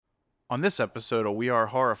On this episode of We Are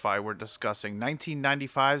Horrified, we're discussing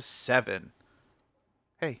 1995's Seven.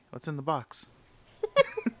 Hey, what's in the box?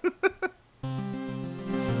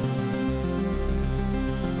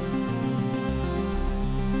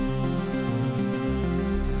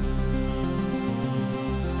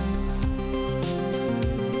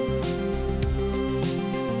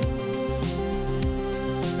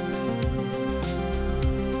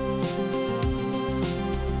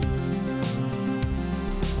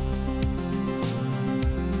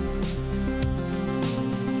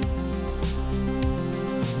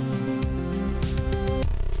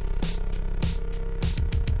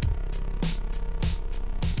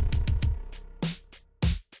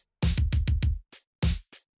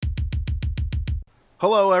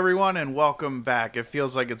 Hello, everyone, and welcome back. It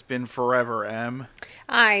feels like it's been forever, Em.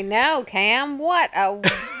 I know, Cam. What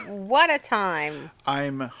a time.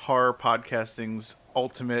 I'm horror podcasting's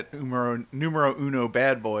ultimate numero uno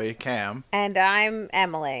bad boy, Cam. And I'm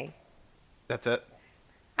Emily. That's it?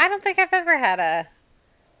 I don't think I've ever had a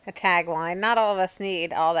tagline. Not all of us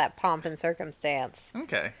need all that pomp and circumstance.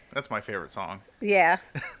 Okay, that's my favorite song. Yeah.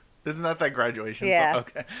 Isn't that graduation Yeah. song?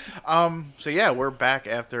 Okay. So yeah, we're back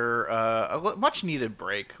after a much needed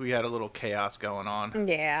break. We had a little chaos going on.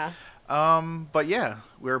 Yeah. But yeah,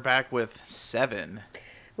 we're back with Seven.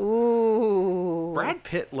 Ooh. Brad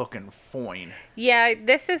Pitt looking fine. Yeah,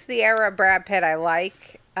 this is the era of Brad Pitt I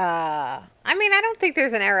like. I mean, I don't think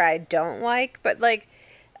there's an era I don't like, but like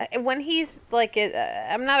when he's like,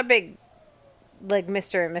 I'm not a big like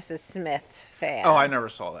Mr. and Mrs. Smith fan. Oh, I never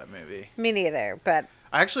saw that movie. Me neither, but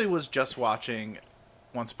I actually was just watching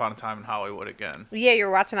Once Upon a Time in Hollywood again. yeah, you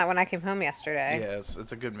were watching that when I came home yesterday. Yes,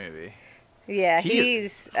 it's a good movie. Yeah,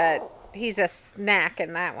 he's a snack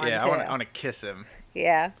in that one Yeah, too. I want to kiss him.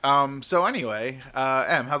 Yeah. So anyway,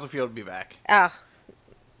 Em, how's it feel to be back? Oh,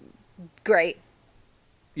 great.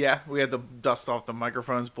 Yeah, we had to dust off the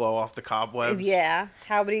microphones, blow off the cobwebs. Yeah.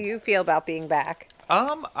 How do you feel about being back?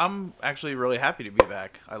 I'm actually really happy to be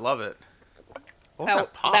back. I love it. What was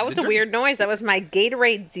that pop? That was a weird noise. That was my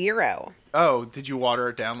Gatorade Zero. Oh, did you water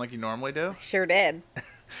it down like you normally do? Sure did.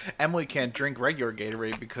 Emily can't drink regular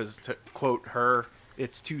Gatorade because, to quote her,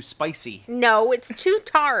 it's too spicy. No, it's too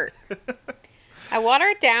tart. I water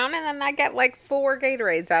it down and then I get like 4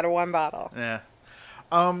 Gatorades out of one bottle. Yeah.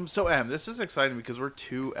 So Em, this is exciting because we're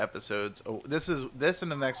 2 episodes. This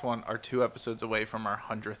and the next one are 2 episodes away from our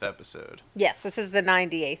 100th episode. Yes, this is the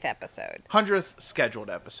 98th episode. 100th scheduled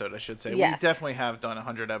episode, I should say. Yes. We definitely have done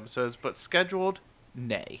 100 episodes, but scheduled,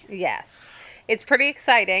 nay. Yes. It's pretty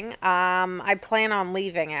exciting. I plan on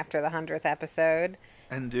leaving after the 100th episode.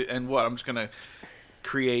 And what? I'm just gonna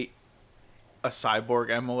create a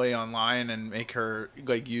cyborg Emily online and make her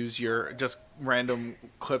like use your just random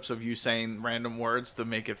clips of you saying random words to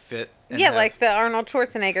make it fit. Yeah, like the Arnold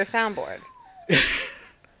Schwarzenegger soundboard.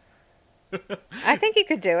 I think you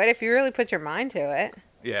could do it if you really put your mind to it.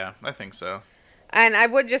 Yeah, I think so. And I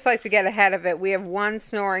would just like to get ahead of it. We have 1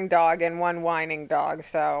 snoring dog and 1 whining dog,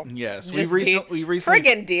 so yes, we recently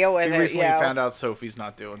friggin' deal with it. We recently yo. found out Sophie's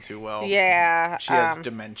not doing too well. Yeah, she has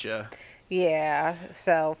dementia. Yeah,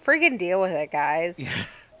 so friggin' deal with it, guys.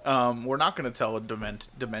 We're not going to tell a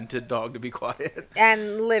demented dog to be quiet.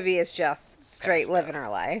 And Livy is just straight living her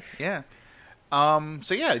life. Yeah.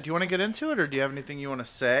 So yeah, do you want to get into it, or do you have anything you want to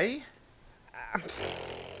say?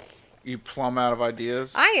 You plumb out of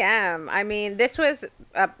ideas? I am. I mean, this was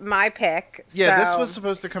my pick. Yeah, so... this was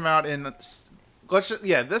supposed to come out in...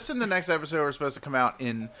 this and the next episode were supposed to come out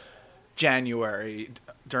in January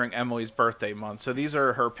during Emily's birthday month. So these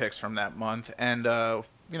are her picks from that month. And,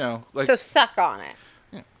 like... So suck on it.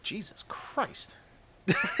 Yeah, Jesus Christ.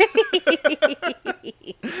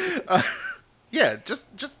 Yeah,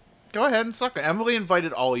 just go ahead and suck it. Emily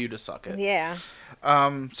invited all of you to suck it. Yeah.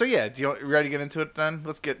 So yeah, you ready to get into it then?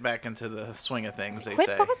 Let's get back into the swing of things, they Quit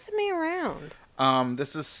say. bossing me around.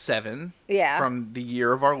 This is Seven. Yeah. From the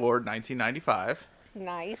year of our Lord, 1995.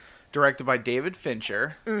 Nice. Directed by David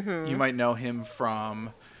Fincher. Mm-hmm. You might know him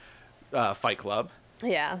from Fight Club.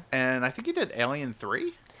 Yeah. And I think he did Alien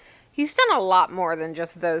 3. He's done a lot more than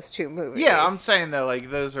just those 2 movies. Yeah, I'm saying though, like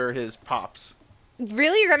those are his pops.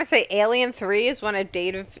 Really, you're gonna say Alien 3 is one of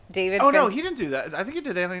David? Oh no, he didn't do that. I think he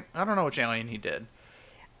did Alien. I don't know which Alien he did.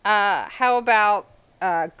 How about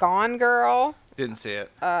Gone Girl? Didn't see it.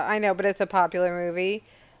 I know, but it's a popular movie.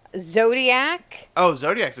 Zodiac. Oh,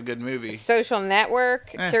 Zodiac's a good movie. Social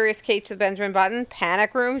Network. Curious Case with Benjamin Button.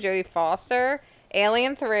 Panic Room. Jodie Foster.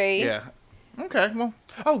 Alien 3. Yeah. Okay. Well.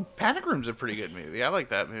 Oh, Panic Room's a pretty good movie. I like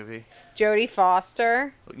that movie. Jodie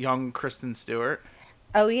Foster. Young Kristen Stewart.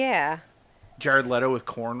 Oh yeah. Jared Leto with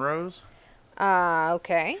cornrows.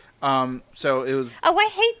 Okay. So it was. Oh, I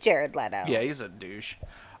hate Jared Leto. Yeah, he's a douche.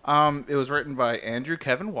 It was written by Andrew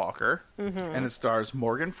Kevin Walker, and it stars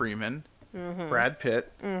Morgan Freeman, Brad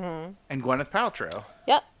Pitt, and Gwyneth Paltrow.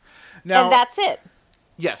 Yep. Now, And that's it.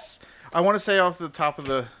 yes, I want to say off the top of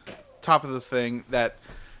this thing that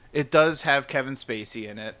it does have Kevin Spacey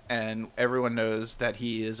in it, and everyone knows that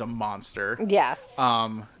he is a monster. Yes.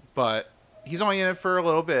 But he's only in it for a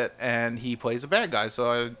little bit, and he plays a bad guy,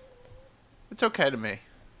 so it's okay to me.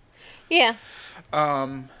 Yeah.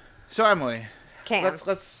 So Emily, Cam.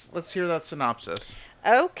 let's hear that synopsis.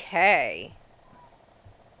 Okay.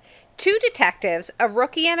 Two detectives, a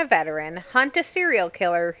rookie and a veteran, hunt a serial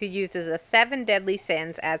killer who uses the 7 deadly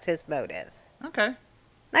sins as his motives. Okay.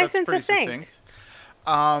 Nice That's and pretty succinct.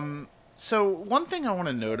 So one thing I want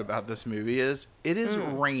to note about this movie is it is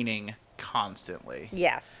raining constantly.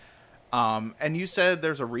 Yes. And you said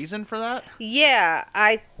there's a reason for that? Yeah,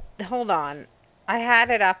 hold on. I had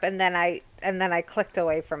it up and then I clicked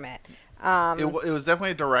away from it. It was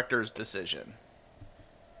definitely a director's decision.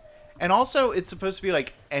 And also, it's supposed to be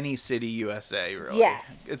like any city USA, really.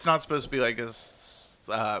 Yes. It's not supposed to be like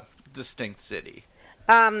a distinct city.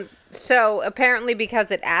 So apparently because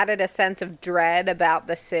it added a sense of dread about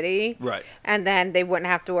the city. Right. And then they wouldn't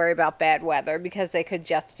have to worry about bad weather because they could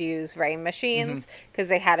just use rain machines because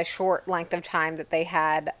they had a short length of time that they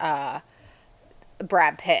had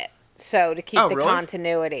Brad Pitt. So to keep the really?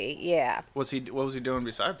 continuity, yeah. What was he doing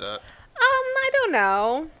besides that? I don't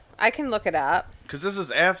know. I can look it up. Because this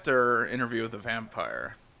is after Interview with the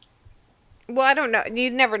Vampire. Well, I don't know.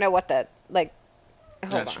 You never know what the hold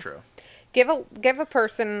That's on. true. Give a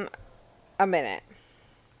person a minute.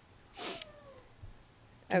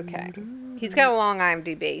 Okay. He's got a long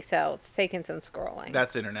IMDb, so it's taking some scrolling.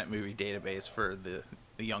 That's Internet Movie Database for the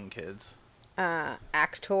young kids.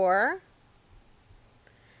 Actor.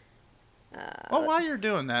 Well, while you're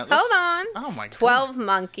doing that, Hold on. Oh my god. 12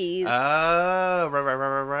 Monkeys. Oh,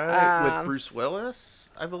 right. With Bruce Willis,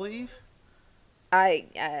 I believe. I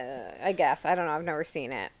guess. I don't know. I've never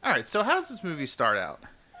seen it. All right. So how does this movie start out?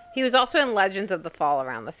 He was also in Legends of the Fall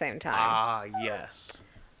around the same time. Ah, yes.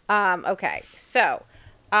 Okay. So,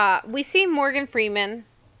 we see Morgan Freeman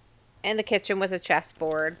in the kitchen with a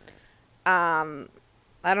chessboard. I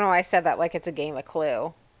don't know why I said that like it's a game of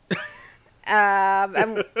Clue.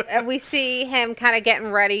 And we see him kind of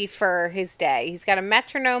getting ready for his day. He's got a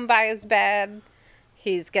metronome by his bed.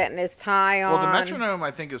 He's getting his tie on. Well, the metronome,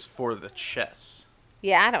 I think, is for the chess.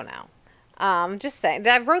 Yeah, I don't know. Just saying.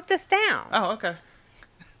 I wrote this down. Oh, okay.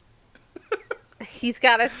 He's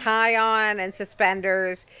got his tie on and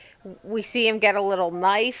suspenders. We see him get a little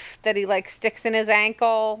knife that he like sticks in his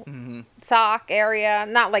ankle sock area.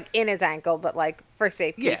 Not like in his ankle, but like for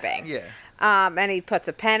safekeeping. Yeah. And he puts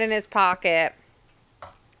a pen in his pocket.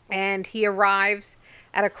 And he arrives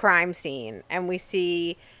at a crime scene. And we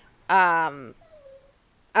see a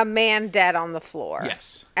man dead on the floor.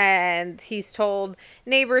 Yes. And he's told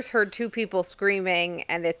neighbors heard 2 people screaming.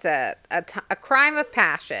 And it's a crime of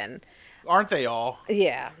passion. Aren't they all?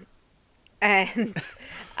 Yeah. And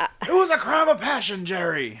It was a crime of passion,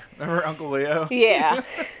 Jerry. Remember Uncle Leo? yeah.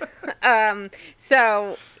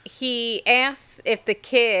 So he asks if the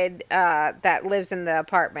kid that lives in the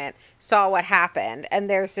apartment saw what happened. And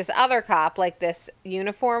there's this other cop, like this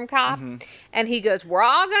uniform cop. And he goes, "We're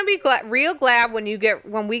all going to be real glad when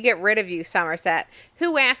we get rid of you, Somerset."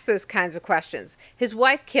 Who asks those kinds of questions? His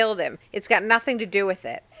wife killed him. It's got nothing to do with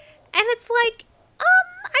it. And it's like,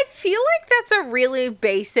 I feel like that's a really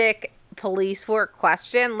basic police work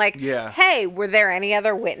question. Like, Yeah. Hey, were there any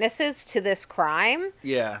other witnesses to this crime?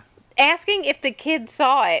 Yeah. Asking if the kid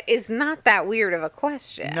saw it is not that weird of a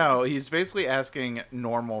question. No, he's basically asking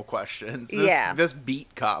normal questions. This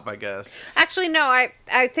beat cop, I guess. Actually, no,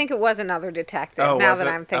 I think it was another detective Oh, now was that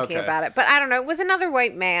it? I'm thinking Okay. about it. But I don't know. It was another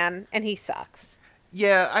white man, and he sucks.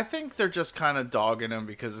 Yeah, I think they're just kind of dogging him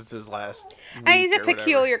because it's his last week And he's a or whatever.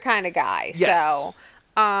 peculiar kind of guy. Yes. So,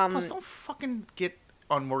 Plus, don't fucking get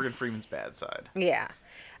on Morgan Freeman's bad side. yeah.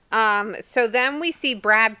 So then we see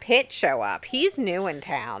Brad Pitt show up. He's new in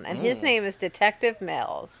town, and his name is Detective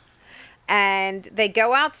Mills. And they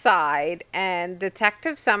go outside, and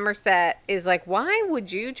Detective Somerset is like, "Why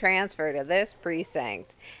would you transfer to this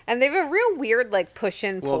precinct?" And they have a real weird, like, push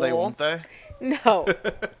and pull. Well, they won't they? No.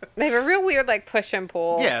 They have a real weird, like, push and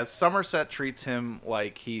pull. Yeah, Somerset treats him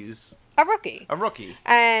like he's A rookie. a rookie.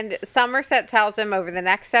 And Somerset tells him over the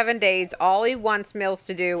next 7 days, all he wants Mills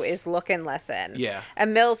to do is look and listen. Yeah.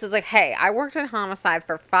 And Mills is like, "Hey, I worked in homicide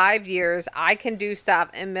for 5 years. I can do stuff."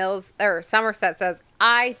 And Somerset says,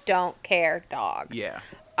 "I don't care, dog." Yeah.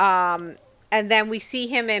 And then we see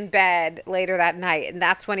him in bed later that night, and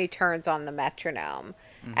that's when he turns on the metronome.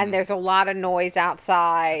 Mm-hmm. And there's a lot of noise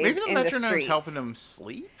outside. Maybe the in metronome's the streets. helping him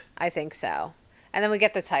sleep? I think so. And then we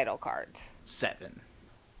get the title cards. 7.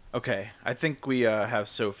 Okay, I think we have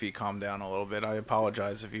Sophie calm down a little bit. I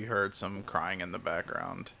apologize if you heard some crying in the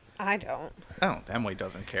background. I don't. Oh, Emily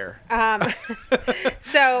doesn't care.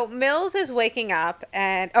 So Mills is waking up,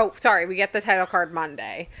 and we get the title card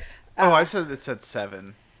Monday. I said it said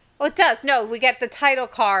 7. Well, it does. No, we get the title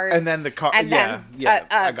card. And then the card. Yeah,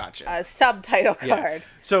 I got you. A subtitle card. Yeah.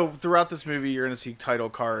 So throughout this movie, you're going to see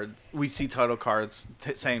title cards. We see title cards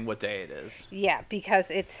saying what day it is. Yeah,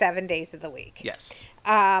 because it's 7 days of the week. Yes.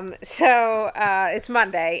 So it's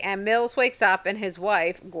Monday, and Mills wakes up, and his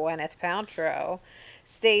wife, Gwyneth Paltrow,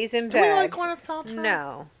 stays in bed. Do we like Gwyneth Paltrow?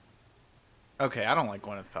 No. Okay, I don't like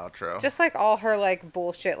Gwyneth Paltrow. Just like all her like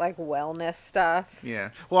bullshit like wellness stuff.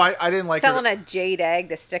 Yeah. Well, I didn't like selling a jade egg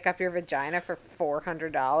to stick up your vagina for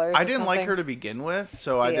 $400. I didn't like her to begin with,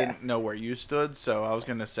 so I didn't know where you stood. So I was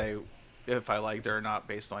gonna say if I liked her or not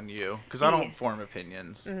based on you, because I don't form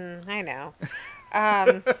opinions. I know.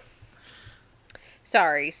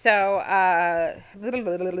 Sorry.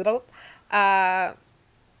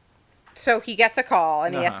 So he gets a call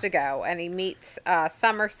and he has to go, and he meets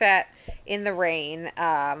Somerset in the rain,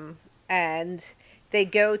 and they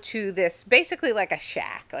go to this basically like a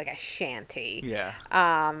shack, like a shanty. Yeah.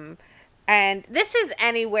 And this is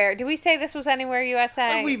Anywhere. Did we say this was Anywhere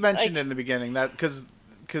USA? Well, we mentioned it in the beginning that because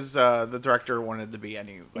the director wanted to be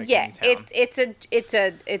any town. It's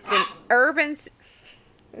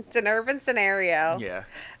an urban scenario. Yeah.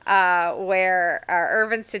 Where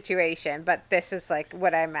urban situation, but this is like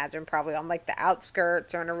what I imagine probably on like the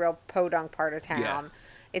outskirts or in a real podunk part of town. Yeah.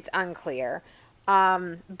 It's unclear.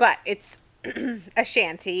 But it's a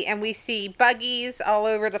shanty, and we see buggies all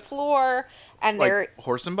over the floor, and they're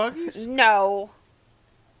horse and buggies? No.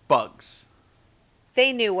 Bugs.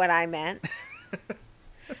 They knew what I meant.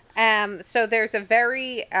 So there's a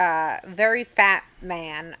very fat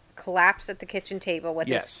man collapsed at the kitchen table with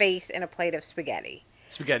his face in a plate of spaghetti.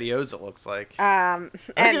 SpaghettiOs, it looks like. I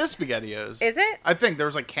think it is SpaghettiOs. Is it? I think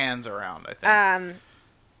there's like cans around, I think.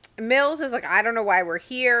 Mills is like, I don't know why we're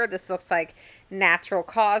here. This looks like natural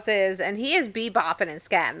causes. And he is bebopping and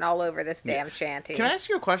scatting all over this damn shanty. Can I ask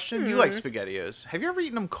you a question? You like SpaghettiOs. Have you ever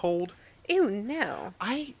eaten them cold? Ew, no.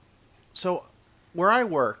 So, where I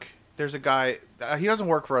work, there's a guy, he doesn't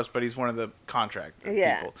work for us, but he's one of the contract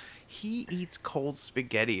people. He eats cold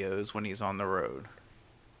SpaghettiOs when he's on the road.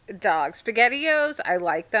 Dog. SpaghettiOs, I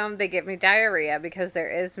like them. They give me diarrhea because there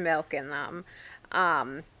is milk in them.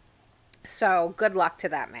 So good luck to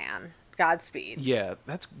that man. Godspeed. Yeah,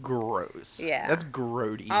 that's gross. Yeah. That's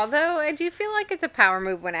grody. Although I do feel like it's a power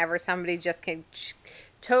move whenever somebody just can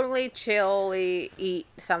totally chilly eat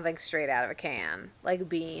something straight out of a can. Like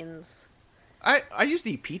beans. I used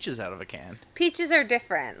to eat peaches out of a can. Peaches are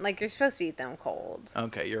different. Like, you're supposed to eat them cold.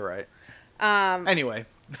 Okay, you're right. Anyway.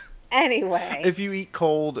 If you eat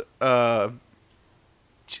cold, what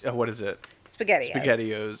is it?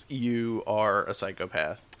 SpaghettiOs, you are a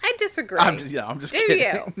psychopath. I disagree. I'm just kidding. Do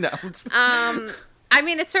you? No. I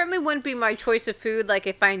mean, it certainly wouldn't be my choice of food. Like,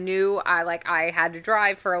 if I knew I had to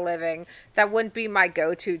drive for a living, that wouldn't be my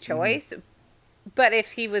go-to choice. But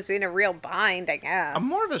if he was in a real bind, I guess. I'm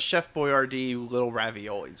more of a Chef Boyardee little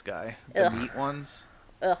raviolis guy. The meat ones.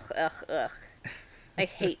 Ugh. I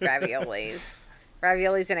hate raviolis.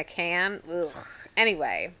 Raviolis in a can? Ugh.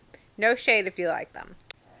 Anyway, no shade if you like them.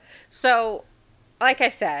 So, like I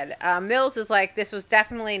said, Mills is like, this was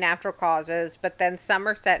definitely natural causes, but then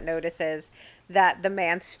Somerset notices that the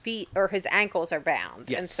man's feet or his ankles are bound.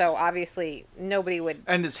 Yes. And so, obviously, nobody would...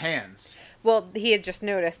 And his hands. Well, he had just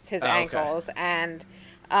noticed his ankles, and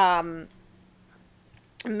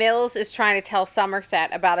Mills is trying to tell Somerset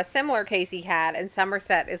about a similar case he had, and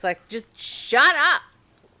Somerset is like, just shut up!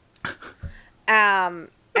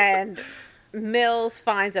 And Mills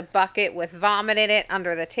finds a bucket with vomit in it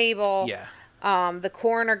under the table. Yeah. The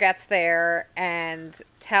coroner gets there and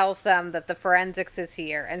tells them that the forensics is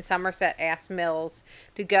here, and Somerset asks Mills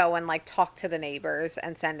to go and talk to the neighbors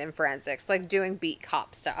and send in forensics, doing beat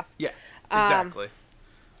cop stuff. Yeah, exactly.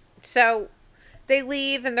 So they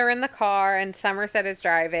leave and they're in the car, and Somerset is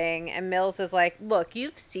driving, and Mills is like, look,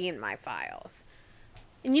 you've seen my files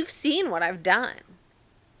and you've seen what I've done.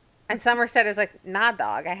 And Somerset is like, nah,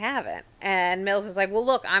 dog, I haven't. And Mills is like, well,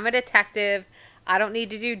 look, I'm a detective. I don't need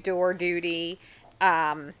to do door duty.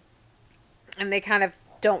 And they kind of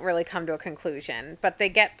don't really come to a conclusion. But they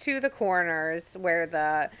get to the coroner's where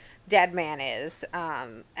the dead man is.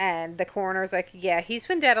 And the coroner's like, yeah, he's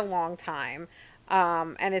been dead a long time.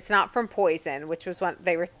 And it's not from poison, which was what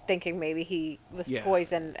they were thinking maybe he was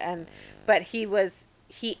poisoned, but he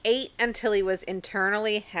ate until he was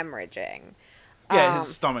internally hemorrhaging. Yeah,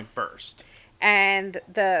 his stomach burst. And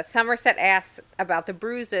the Somerset asks about the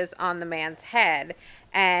bruises on the man's head,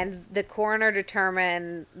 and the coroner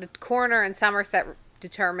and Somerset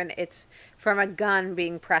determine it's from a gun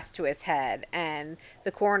being pressed to his head. And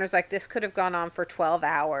the coroner's like, this could have gone on for 12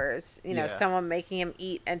 hours. Someone making him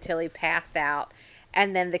eat until he passed out,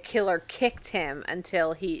 and then the killer kicked him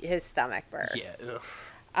until his stomach burst.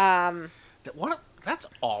 Yeah. That's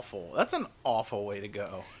awful. That's an awful way to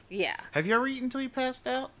go. Yeah. Have you ever eaten until you passed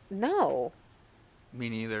out? No. Me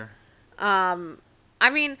neither. I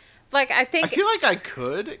mean, I feel like I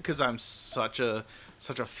could, because I'm such a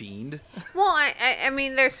fiend. Well, I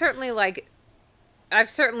mean, there's certainly I've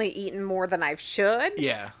certainly eaten more than I should.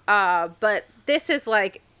 Yeah. But this is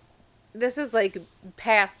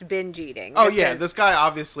past binge eating. This guy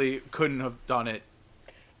obviously couldn't have done it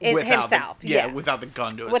without himself. Without the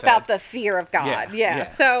gun to his without head. the fear of God. Yeah.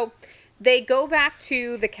 So they go back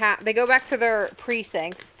to they go back to their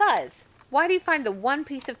precinct. Fuzz, why do you find the one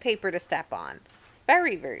piece of paper to step on?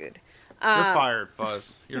 Very rude. You're fired,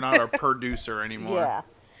 Fuzz. You're not our producer anymore. Yeah.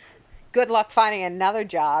 Good luck finding another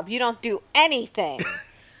job. You don't do anything.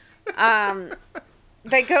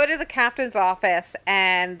 They go to the captain's office,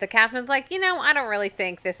 and the captain's like, I don't really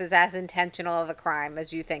think this is as intentional of a crime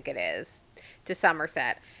as you think it is, to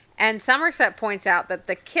Somerset. And Somerset points out that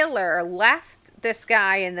the killer left this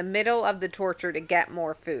guy in the middle of the torture to get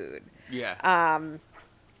more food. Yeah.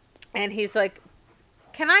 And he's like,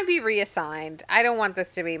 can I be reassigned? I don't want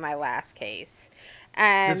this to be my last case.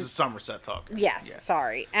 And this is Somerset talking. Yes, yeah.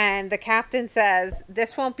 Sorry. And the captain says,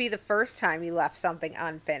 this won't be the first time you left something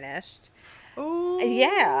unfinished. Ooh.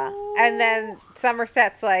 Yeah. And then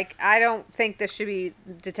Somerset's like, I don't think this should be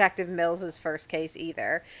Detective Mills's first case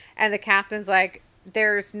either. And the captain's like,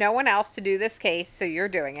 there's no one else to do this case, so you're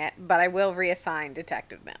doing it, but I will reassign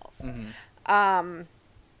Detective Mills. Mm-hmm. And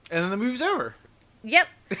then the movie's over. Yep.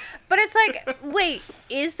 But it's like, wait,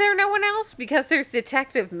 is there no one else? Because there's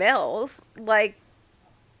Detective Mills. But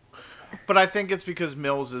I think it's because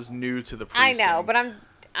Mills is new to the precinct. I know, but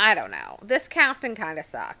I don't know. This captain kind of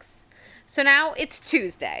sucks. So now it's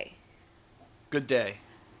Tuesday. Good day.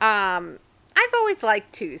 I've always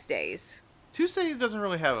liked Tuesdays. Tuesday doesn't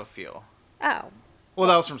really have a feel. Oh. Well,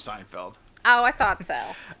 that was from Seinfeld. Oh, I thought so.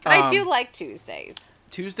 But I do like Tuesdays.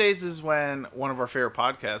 Tuesdays is when one of our favorite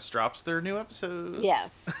podcasts drops their new episodes.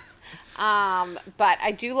 Yes. But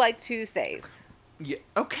I do like Tuesdays. Yeah.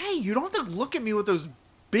 Okay, you don't have to look at me with those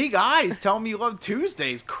big eyes telling me you love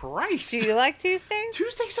Tuesdays. Christ. Do you like Tuesdays?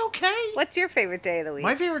 Tuesday's okay. What's your favorite day of the week?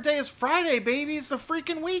 My favorite day is Friday, baby. It's the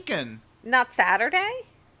freaking weekend. Not Saturday?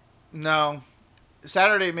 No.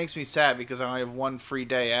 Saturday makes me sad because I only have one free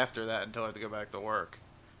day after that until I have to go back to work.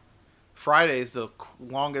 Friday is the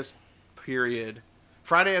longest period.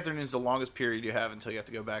 Friday afternoon is the longest period you have until you have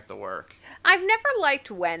to go back to work. I've never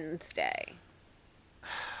liked Wednesday.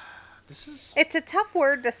 It's a tough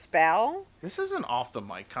word to spell. This is an off the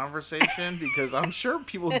mic conversation because I'm sure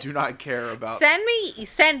people do not care about. Send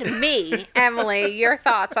me, Emily, your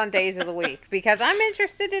thoughts on days of the week because I'm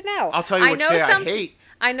interested to know. I'll tell you which day I hate.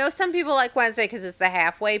 I know some people like Wednesday because it's the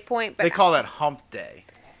halfway point, but they call that hump day.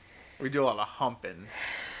 We do a lot of humping.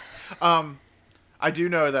 I do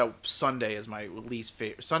know that Sunday is my least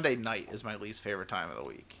favorite. Sunday night is my least favorite time of the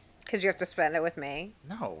week. Because you have to spend it with me?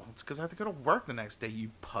 No, it's because I have to go to work the next day,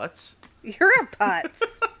 you putz. You're a putz.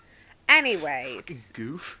 Anyways. Fucking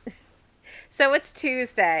goof. So it's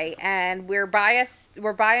Tuesday, and we're by a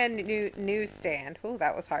newsstand. Ooh,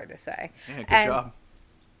 that was hard to say. Yeah, good job.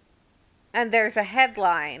 And there's a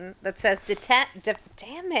headline that says,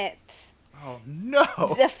 damn it. Oh,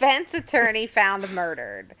 no. Defense attorney found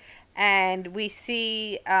murdered. And we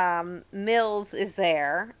see Mills is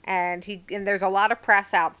there, and there's a lot of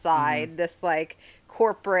press outside this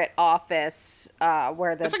corporate office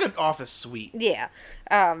where it's like an office suite. Yeah,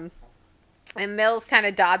 and Mills kind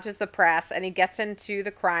of dodges the press, and he gets into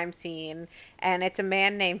the crime scene, and it's a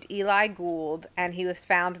man named Eli Gould, and he was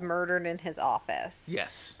found murdered in his office.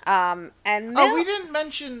 Yes. And we didn't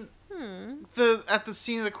mention at the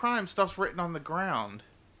scene of the crime stuff's written on the ground.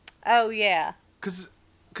 Oh yeah. Because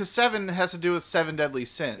 7 has to do with 7 deadly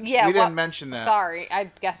sins. Yeah, we didn't mention that. Sorry, I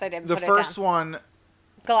guess I didn't put it down. The first one...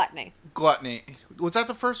 Gluttony. Was that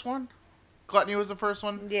the first one? Gluttony was the first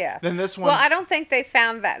one? Yeah. Then this one... Well, I don't think they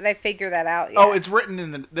figured that out yet. Oh, it's written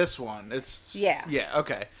in this one. It's... Yeah. Yeah,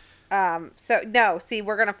 okay.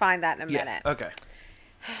 We're going to find that in a minute. Okay.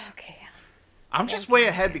 Okay. I'm just way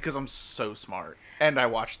ahead because I'm so smart. And I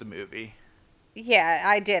watched the movie. Yeah,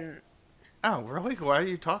 I didn't. Oh, really? Why are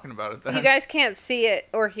you talking about it then? You guys can't see it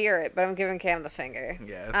or hear it, but I'm giving Cam the finger.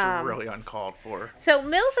 Yeah, it's really uncalled for. So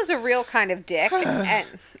Mills is a real kind of dick,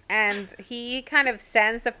 and he kind of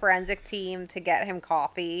sends the forensic team to get him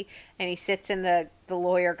coffee, and he sits in the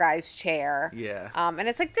lawyer guy's chair. Yeah. And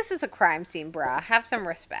it's like, this is a crime scene, brah. Have some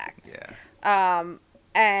respect. Yeah.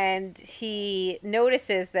 And he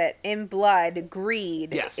notices that in blood,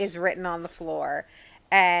 greed Yes. is written on the floor,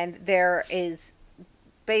 and there is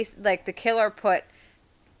like the killer put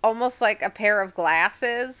almost like a pair of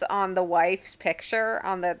glasses on the wife's picture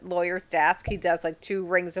on the lawyer's desk. He does like 2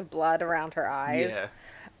 rings of blood around her eyes.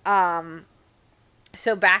 Yeah.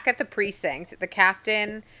 So back at the precinct, the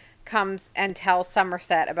captain comes and tells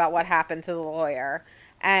Somerset about what happened to the lawyer,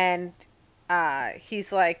 and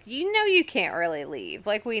he's like, you can't really leave.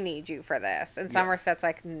 Like, we need you for this. And Somerset's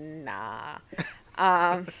like, nah.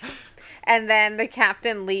 And then the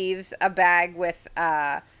captain leaves a bag with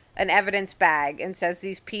an evidence bag and says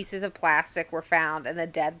these pieces of plastic were found in the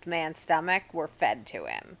dead man's stomach were fed to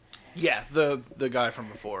him. Yeah, the guy from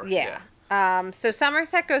before. Yeah. So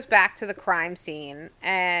Somerset goes back to the crime scene,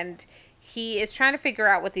 and he is trying to figure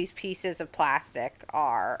out what these pieces of plastic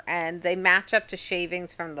are, and they match up to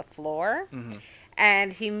shavings from the floor. Mm-hmm.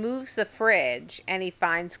 And he moves the fridge, and he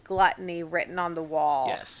finds gluttony written on the wall.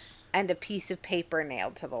 Yes. And a piece of paper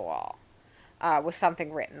nailed to the wall with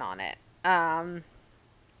something written on it.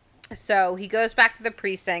 So he goes back to the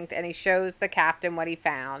precinct, and he shows the captain what he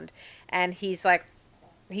found, and he's like,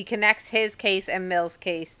 he connects his case and Mills'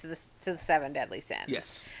 case to the 7 deadly sins.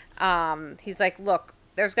 Yes. He's like, look,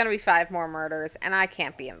 there's going to be 5 more murders, and I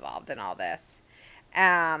can't be involved in all this.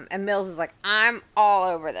 And Mills is like, I'm all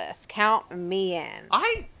over this. Count me in.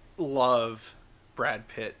 I love Brad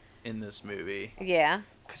Pitt in this movie. Yeah.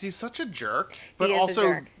 Because he's such a jerk, but He is a also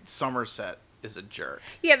jerk. Somerset is a jerk.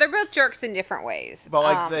 Yeah, they're both jerks in different ways.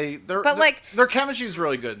 But like their chemistry is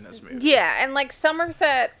really good in this movie. Yeah, and like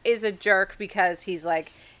Somerset is a jerk because he's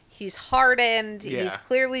hardened, Yeah. he's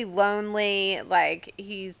clearly lonely, like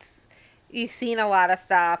he's seen a lot of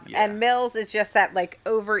stuff. Yeah. And Mills is just that like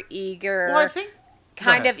overeager, Well, I think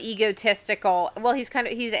kind of egotistical. Well, he's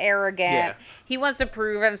arrogant. Yeah. He wants to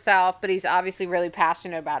prove himself, but he's obviously really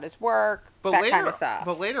passionate about his work. That kind of stuff.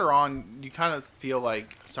 But later on, you kind of feel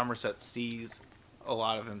like Somerset sees a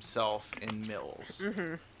lot of himself in Mills.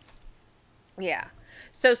 Mm-hmm. Yeah.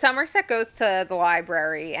 So Somerset goes to the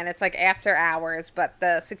library, and it's like after hours, but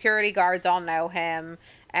the security guards all know him,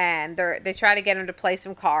 and they try to get him to play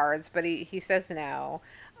some cards, but he says no.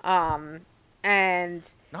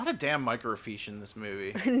 And Not a damn microfiche in this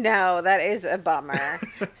movie. no, that is a bummer.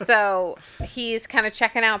 So he's kind of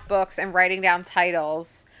checking out books and writing down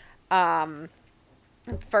titles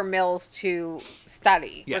for Mills to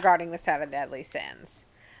study regarding the 7 deadly sins.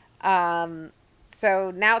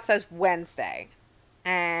 So now it says Wednesday,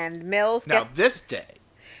 and Mills This day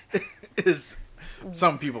is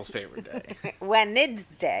some people's favorite day.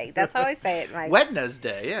 Wednesday. That's how I say it.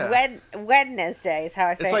 Wednesday, yeah. Wednesday is how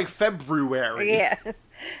I say it. It's like February. Yeah.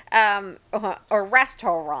 Or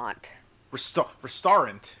restaurant.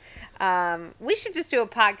 Restaurant. We should just do a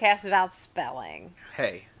podcast about spelling.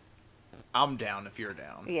 Hey, I'm down if you're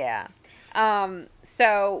down. Yeah.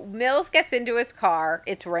 So Mills gets into his car.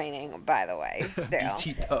 It's raining, by the way, still.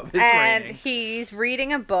 BT dub. It's and raining. he's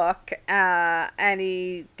reading a book, and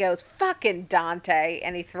he goes, fucking Dante,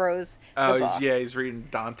 and he throws the book. He's reading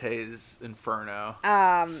Dante's Inferno.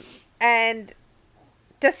 And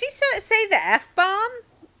does he say the F-bomb?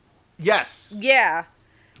 Yes. Yeah.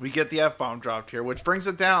 We get the F-bomb dropped here, which brings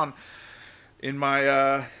it down in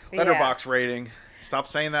my letterbox rating. Stop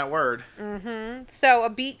saying that word. Mm-hmm. So a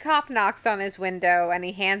beat cop knocks on his window, and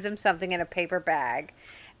he hands him something in a paper bag.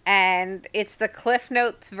 And it's the Cliff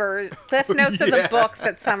Notes of the books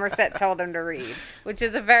that Somerset told him to read, which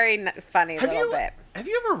is a very funny little bit. Have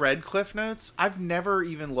you ever read Cliff Notes? I've never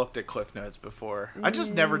even looked at Cliff Notes before. I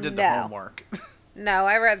just never did the homework. No,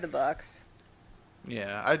 I read the books.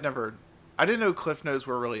 Yeah, I didn't know Cliff Notes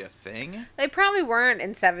were really a thing. They probably weren't in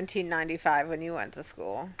 1795 when you went to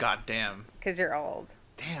school. God damn. Because you're old.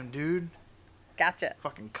 Damn, dude. Gotcha.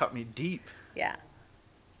 Fucking cut me deep. Yeah.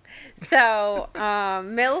 So,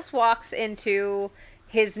 Mills walks into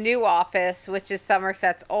his new office, which is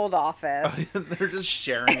Somerset's old office. They're just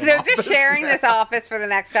sharing They're just sharing this office for the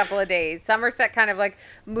next couple of days. Somerset kind of like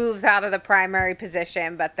moves out of the primary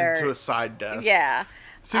position, but they're... into a side desk. Yeah.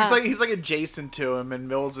 So he's like adjacent to him, and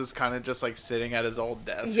Mills is kind of just like sitting at his old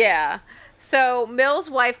desk. Yeah. So Mill's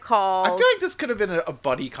wife calls. I feel like this could have been a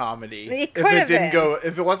buddy comedy. It could if it have didn't been. go,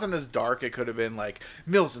 if it wasn't as dark, it could have been like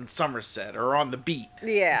Mills in Somerset or On the Beat.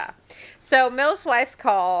 Yeah. So Mill's wife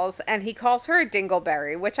calls, and he calls her a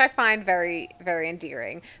dingleberry, which I find very, very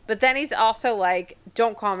endearing. But then he's also like,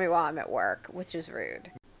 "Don't call me while I'm at work," which is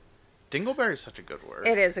rude. Dingleberry is such a good word.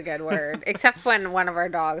 It is a good word, except when one of our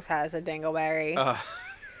dogs has a dingleberry.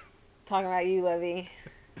 Talking about you, Livy.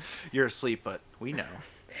 You're asleep, but we know.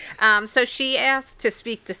 So she asked to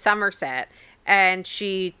speak to Somerset, and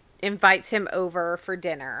she invites him over for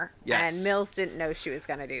dinner. Yes. And Mills didn't know she was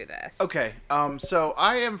going to do this. Okay, so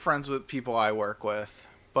I am friends with people I work with,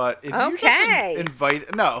 but if you Okay.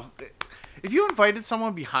 just if you invited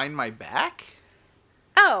someone behind my back,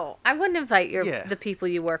 Oh, I wouldn't invite Yeah. the people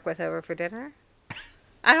you work with over for dinner.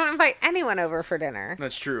 I don't invite anyone over for dinner.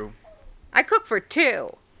 that's true. I cook for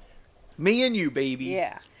two. Me and you, baby.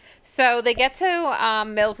 Yeah. So they get to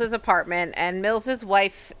Mills's apartment, and Mills's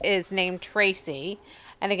wife is named Tracy.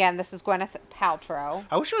 And again, this is Gwyneth Paltrow.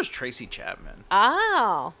 I wish it was Tracy Chapman.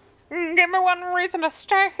 Oh. Give me one reason to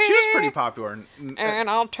stay here. She was pretty popular in And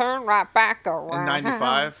I'll turn right back around.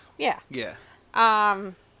 95. Yeah. Yeah.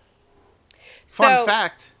 Fun Fun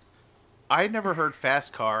fact, I never heard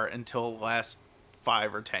Fast Car until the last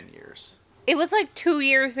 5 or 10 years. It was like 2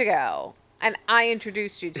 years ago, and I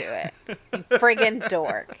introduced you to it. You friggin'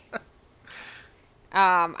 dork.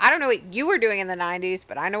 I don't know what you were doing in the 90s,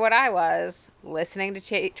 but I know what I was. Listening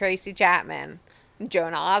to Tracy Chapman,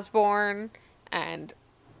 Joan Osborne, and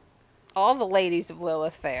all the ladies of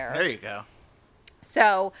Lilith Fair. There you go.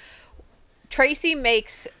 So, Tracy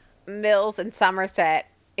makes Mills and Somerset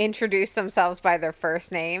introduce themselves by their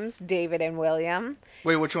first names, David and William.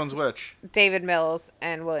 Wait, which one's which? David Mills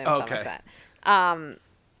and William Okay. Somerset.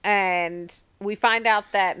 And we find out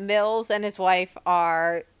that Mills and his wife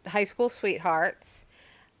are high school sweethearts.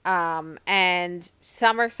 And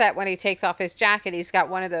Somerset, when he takes off his jacket, he's got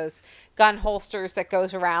one of those gun holsters that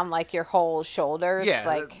goes around like your whole shoulders. Yeah,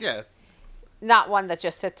 Like, yeah, not one that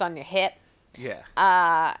just sits on your hip.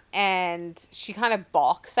 yeah. And she kind of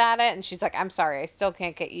balks at it, and she's like, "I'm sorry, I still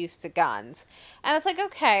can't get used to guns." And it's like,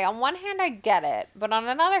 okay, on one hand, I get it, but on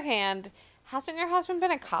another hand, hasn't your husband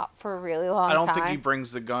been a cop for a really long time? I don't think he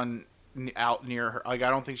brings the gun out near her. Like, I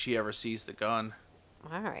don't think she ever sees the gun.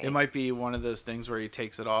 All right. It might be one of those things where he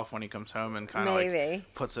takes it off when he comes home and kind of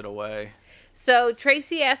like puts it away. So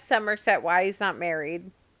Tracy asks Somerset why he's not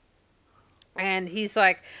married. And he's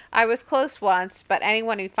like, "I was close once, but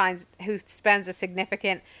anyone who spends a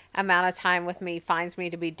significant amount of time with me finds me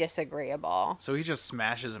to be disagreeable." So he just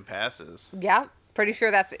smashes and passes. Yep. Pretty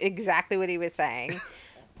sure that's exactly what he was saying. Is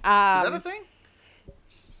that a thing?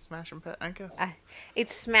 Smash and pass, I guess.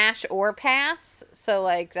 It's smash or pass. So,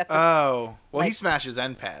 like, that's Oh. Well, he like- smashes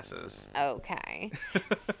and passes. okay.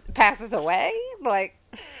 Passes away? Like,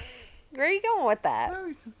 where are you going with that?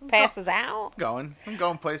 Passes out? I'm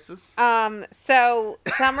going places. So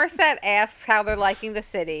Somerset asks how they're liking the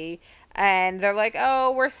city, and they're like,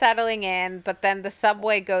 "Oh, we're settling in," but then the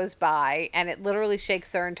subway goes by, and it literally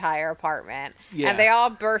shakes their entire apartment. Yeah. And they all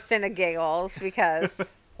burst into giggles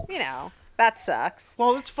because, that sucks.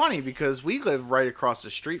 Well, it's funny because we live right across the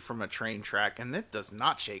street from a train track, and it does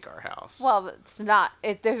not shake our house. Well, it's not.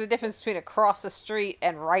 There's a difference between across the street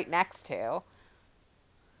and right next to.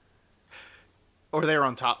 Or they're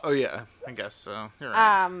on top. Oh, yeah. I guess so. You're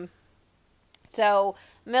right. So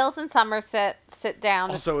Mills and Somerset sit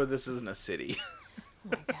down. Also, this isn't a city. Oh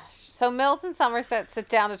my gosh. So Mills and Somerset sit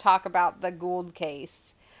down to talk about the Gould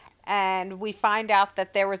case. And we find out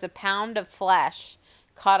that there was a pound of flesh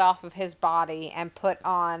cut off of his body and put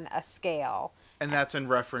on a scale. And that's in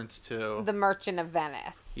reference to... The Merchant of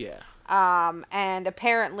Venice. Yeah. And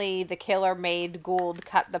apparently the killer made Gould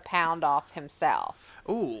cut the pound off himself.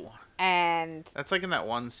 Ooh. And That's like in that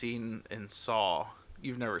one scene in Saw.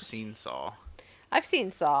 You've never seen Saw. I've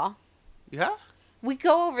seen Saw. You have? We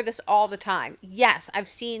go over this all the time. Yes, I've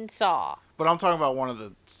seen Saw. But I'm talking about one of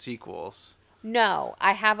the sequels. No,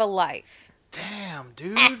 I have a life. Damn,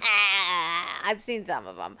 dude. I've seen some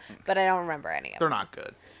of them, but I don't remember any of them. They're not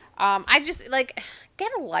good. I just, like,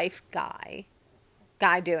 get a life guy.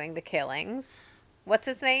 Guy doing the killings. What's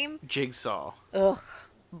his name? Jigsaw. Ugh.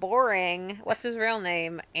 Boring. What's his real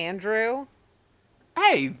name? Andrew?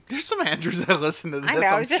 Hey, there's some Andrews that listen to this, I know.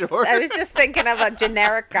 I'm sure. I was just thinking of a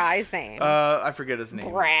generic guy's name. I forget his name.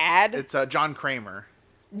 Brad. It's John Kramer.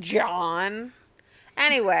 John.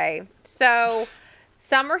 Anyway, so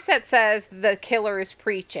Somerset says the killer is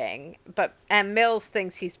preaching, and Mills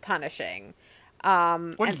thinks he's punishing.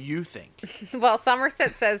 What do you think? Well,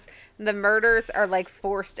 Somerset says the murders are like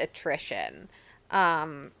forced attrition.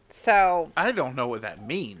 So I don't know what that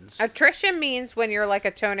means. attrition means when you're like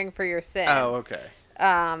atoning for your sin. Oh, okay.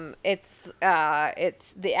 It's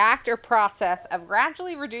the act or process of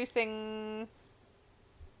gradually reducing.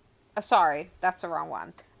 Sorry, that's the wrong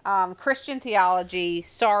one. Christian theology,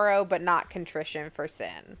 sorrow but not contrition for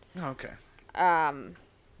sin. Okay.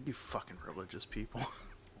 You fucking religious people.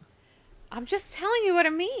 I'm just telling you what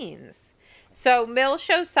it means. So Mills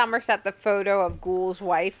shows Somerset the photo of Ghoul's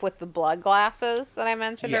wife with the blood glasses that I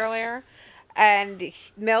mentioned earlier. And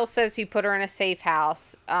Mills says he put her in a safe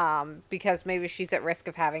house because maybe she's at risk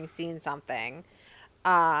of having seen something.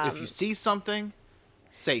 If you see something,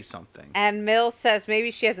 say something. And Mills says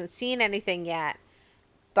maybe she hasn't seen anything yet,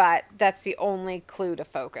 but that's the only clue to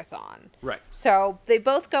focus on. Right. So they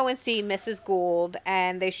both go and see Mrs. Gould,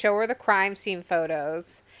 and they show her the crime scene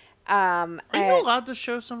photos. Are you allowed to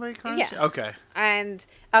show somebody crime scene? Yeah. Okay. And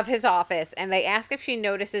of his office, and they ask if she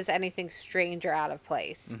notices anything strange or out of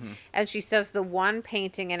place. Mm-hmm. And she says the one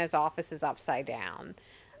painting in his office is upside down.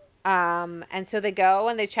 And so they go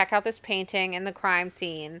and they check out this painting in the crime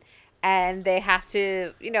scene, and they have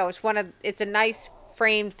to, it's a nice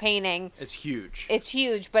framed painting. It's huge. It's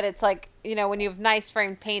huge, but it's like, when you have nice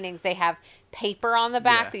framed paintings, they have paper on the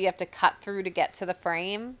back that you have to cut through to get to the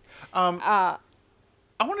frame.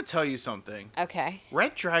 I want to tell you something. Okay.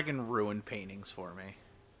 Red Dragon ruined paintings for me.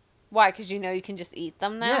 Why? Because you can just eat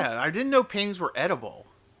them now? Yeah, I didn't know paintings were edible.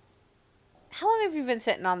 How long have you been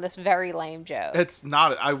sitting on this very lame joke? It's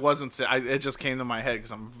not. I wasn't. It just came to my head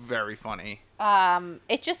because I'm very funny.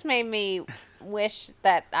 It just made me wish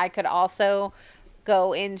that I could also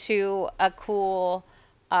go into a cool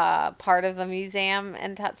part of the museum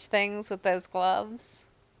and touch things with those gloves.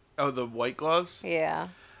 Oh, the white gloves? Yeah.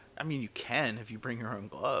 I mean, you can if you bring your own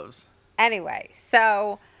gloves. Anyway,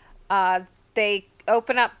 so they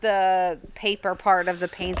open up the paper part of the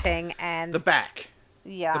painting and... The back.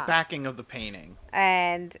 Yeah. The backing of the painting.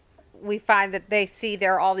 And we find that they see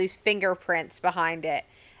there are all these fingerprints behind it.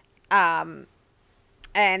 And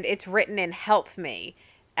it's written in "Help Me."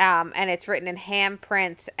 And it's written in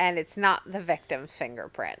handprints, and it's not the victim's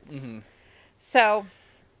fingerprints. Mm-hmm. So,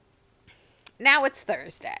 now it's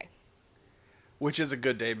Thursday. Which is a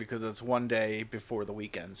good day because it's one day before the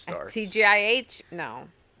weekend starts. TGIH? No.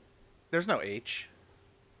 There's no H.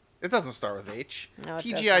 It doesn't start with H. No, it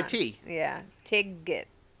TGIT. Yeah. Tigit.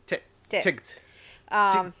 Tigged.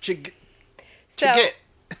 So,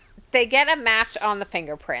 they get a match on the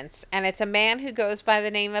fingerprints, and it's a man who goes by the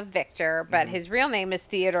name of Victor, but his real name is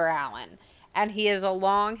Theodore Allen. And he has a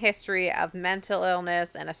long history of mental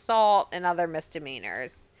illness and assault and other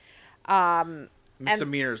misdemeanors.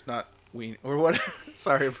 Misdemeanors, not... or what?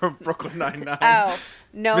 Sorry, from Brooklyn Nine-Nine. Oh,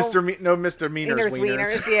 no. No misdemeanors,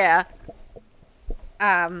 wieners. Yeah.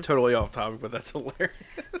 Totally off topic, but that's hilarious.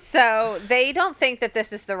 So they don't think that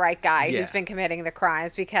this is the right guy who's been committing the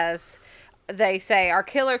crimes because they say our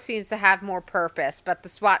killer seems to have more purpose, but the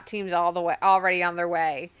SWAT team's already on their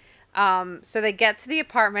way. So they get to the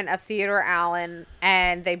apartment of Theodore Allen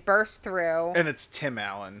and they burst through. And it's Tim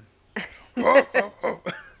Allen.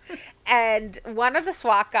 And one of the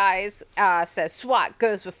SWAT guys says, "SWAT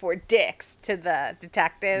goes before dicks" to the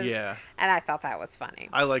detectives. Yeah. And I thought that was funny.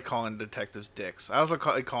 I like calling detectives dicks. I also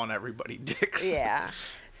like calling everybody dicks. Yeah.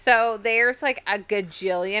 So there's like a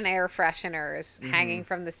gajillion air fresheners hanging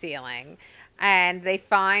from the ceiling. And they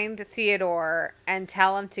find Theodore and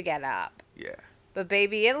tell him to get up. Yeah. But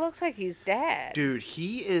baby, it looks like he's dead. Dude,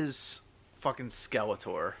 he is fucking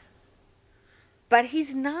Skeletor. But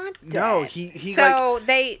he's not dead. No, he so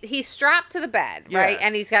he's strapped to the bed, right? Yeah.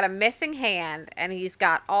 And he's got a missing hand, and he's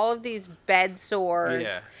got all of these bed sores.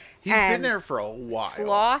 Yeah. He's been there for a while.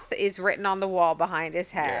 Sloth is written on the wall behind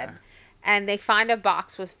his head. Yeah. And they find a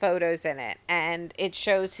box with photos in it, and it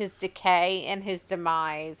shows his decay and his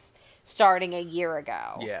demise starting a year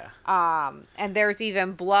ago. Yeah. And there's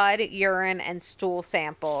even blood, urine, and stool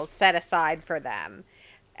samples set aside for them.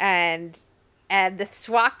 And the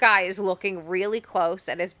SWAT guy is looking really close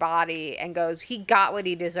at his body and goes, he got what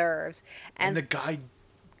he deserves. And the guy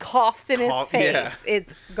coughs in his face. Yeah.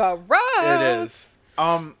 It's gross. It is.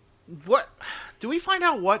 What? Do we find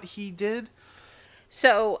out what he did?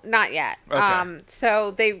 So, not yet. Okay.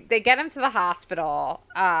 So they get him to the hospital.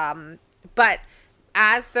 But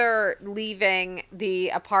as they're leaving the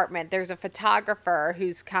apartment, there's a photographer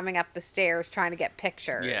who's coming up the stairs trying to get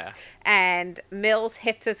pictures. Yeah. And Mills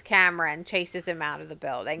hits his camera and chases him out of the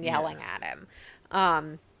building, yelling at him.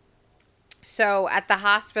 So at the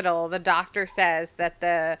hospital, the doctor says that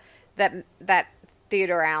that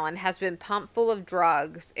Theodore Allen has been pumped full of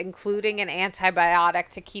drugs, including an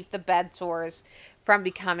antibiotic to keep the bed sores from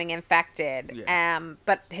becoming infected. Yeah.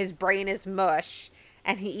 But his brain is mush,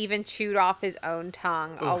 and he even chewed off his own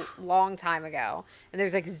tongue Oof. a long time ago. And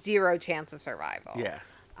there's like 0 chance of survival. Yeah.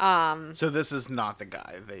 So this is not the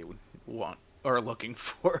guy they would want or are looking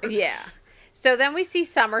for. Yeah. So then we see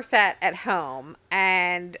Somerset at home,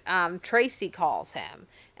 and Tracy calls him,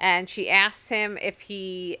 and she asks him if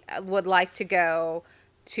he would like to go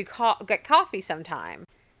to get coffee sometime.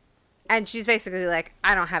 And she's basically like,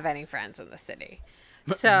 I don't have any friends in the city.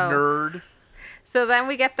 So Nerd. So then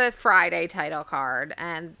we get the Friday title card,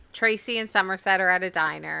 and Tracy and Somerset are at a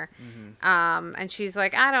diner. And she's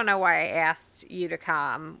like, I don't know why I asked you to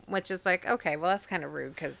come, which is like, okay, well, that's kind of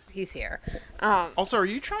rude because he's here. Also, are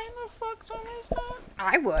you trying to fuck Somerset?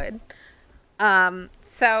 I would.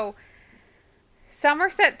 So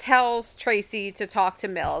Somerset tells Tracy to talk to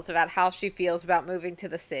Mills about how she feels about moving to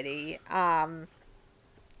the city.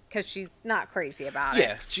 Because she's not crazy about it.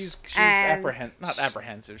 Yeah, she's And not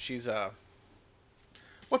apprehensive. She's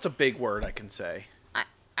what's a big word I can say?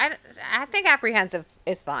 I think apprehensive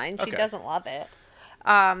is fine. She Okay. doesn't love it.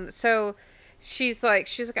 So she's like,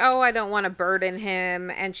 oh, I don't want to burden him,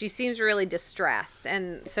 and she seems really distressed.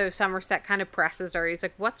 And so Somerset kind of presses her. He's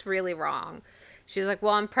like, what's really wrong? She's like,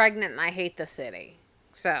 well, I'm pregnant and I hate the city.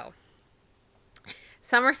 So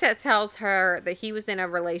Somerset tells her that he was in a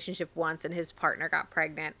relationship once and his partner got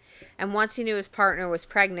pregnant. And once he knew his partner was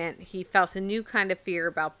pregnant, he felt a new kind of fear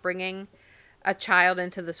about bringing a child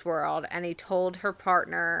into this world. And he told his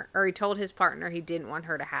partner he didn't want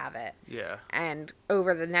her to have it. Yeah. And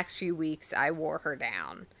over the next few weeks, I wore her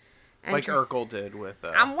down. And Like Urkel did with...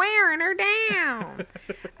 I'm wearing her down.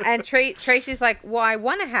 And Tracy's like, well, I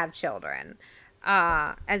want to have children.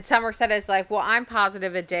 And Somerset is like, well, I'm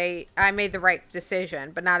positive I made the right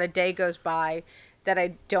decision, but not a day goes by that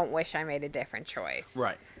I don't wish I made a different choice.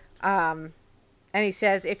 Right. And he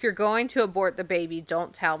says, if you're going to abort the baby,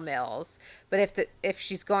 don't tell Mills. But if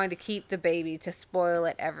she's going to keep the baby, to spoil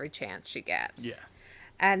it every chance she gets. Yeah.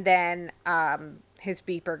 And then his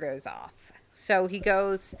beeper goes off. So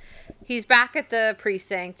he's back at the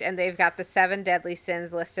precinct, and they've got the 7 deadly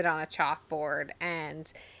sins listed on a chalkboard.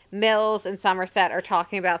 And Mills and Somerset are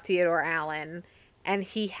talking about Theodore Allen. And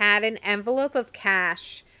he had an envelope of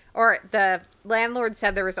cash, or the landlord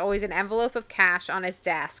said there was always an envelope of cash on his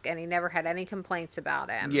desk, and he never had any complaints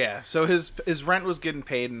about him. Yeah, so his rent was getting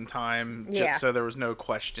paid in time, Yeah. so there was no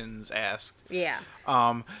questions asked. Yeah.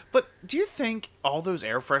 But do you think all those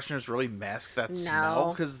air fresheners really mask that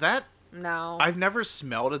smell? Because No. I've never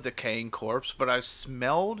smelled a decaying corpse, but I've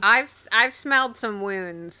smelled... I've smelled some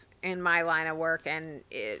wounds in my line of work, and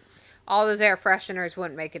all those air fresheners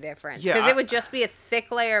wouldn't make a difference. Yeah, Because it would just be a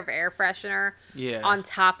thick layer of air freshener on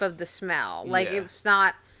top of the smell. Like, Yeah. it's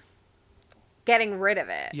not getting rid of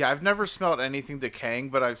it. Yeah, I've never smelled anything decaying,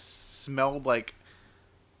 but I've smelled, like,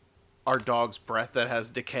 our dog's breath that has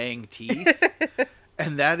decaying teeth.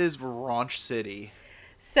 And that is Raunch City.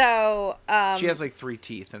 So, She has, like, 3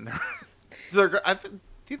 teeth in there. Do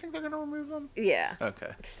you think they're going to remove them? yeah.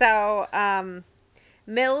 Okay. So,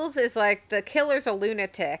 Mills is like, the killer's a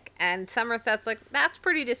lunatic, and Somerset's like, that's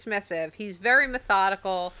pretty dismissive. He's very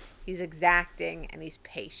methodical, he's exacting, and he's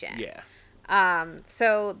patient. Yeah.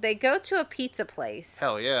 So they go to a pizza place.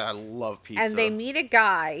 Hell yeah, I love pizza. And they meet a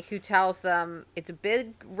guy who tells them it's a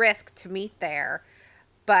big risk to meet there,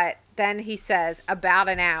 but then he says about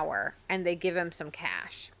an hour, and they give him some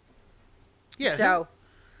cash. Yeah. So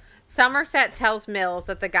Somerset tells Mills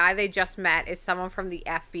that the guy they just met is someone from the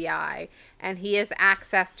FBI, and he has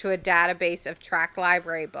access to a database of tracked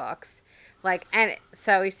library books. And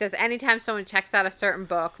so he says anytime someone checks out a certain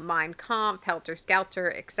book, Mein Kampf, Helter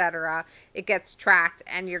Skelter, etc., it gets tracked,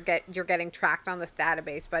 and you're getting tracked on this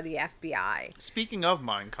database by the FBI. Speaking of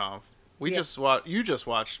Mein Kampf, you just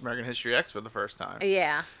watched American History X for the first time.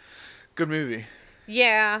 Yeah. Good movie.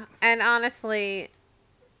 Yeah, and honestly,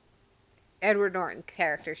 Edward Norton's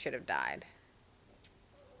character should have died.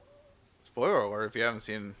 Spoiler alert if you haven't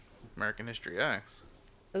seen American History X.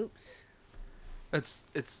 Oops.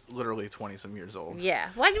 It's literally 20-some years old. Yeah.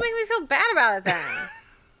 Why'd you make me feel bad about it then?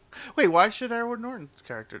 Wait, why should Edward Norton's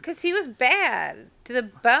character... Because he was bad to the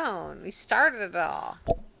bone. He started it all.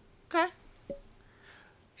 Okay.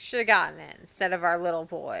 Should have gotten it instead of our little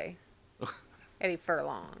boy, Eddie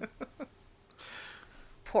Furlong.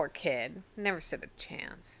 Poor kid. Never stood a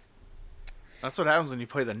chance. That's what happens when you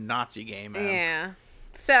play the Nazi game, man. Yeah.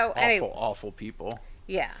 So, Awful people.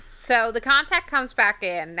 Yeah. So the contact comes back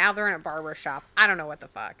in. Now they're in a barber shop. I don't know what the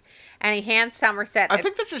fuck. And he hands Somerset... I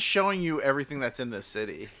think they're just showing you everything that's in this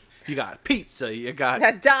city. You got pizza, you got...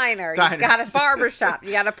 a diner. You got a barber shop.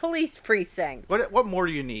 You got a police precinct. What more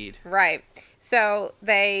do you need? Right. So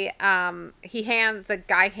the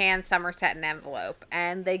guy hands Somerset an envelope,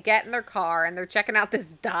 and they get in their car and they're checking out this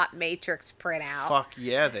dot matrix printout. Fuck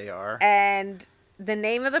yeah, they are. And the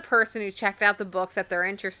name of the person who checked out the books that they're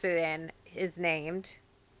interested in is named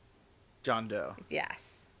John Doe.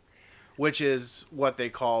 Yes. Which is what they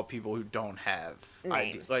call people who don't have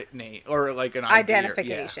Names. name or like an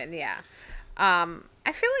Identification. Yeah. I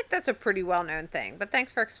feel like that's a pretty well known thing, but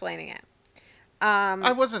thanks for explaining it.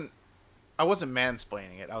 I wasn't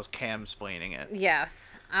mansplaining it. I was camsplaining it.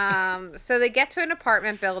 Yes. So they get to an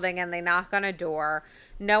apartment building and they knock on a door.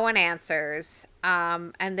 No one answers.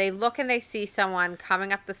 And they look and they see someone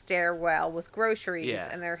coming up the stairwell with groceries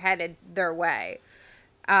and they're headed their way.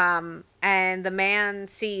 And the man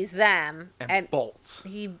sees them and bolts.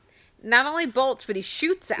 He not only bolts, but he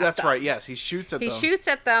shoots at them. That's right. Yes, he shoots at them. He shoots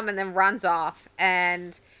at them and then runs off.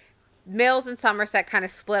 And Mills and Somerset kind of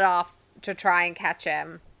split off to try and catch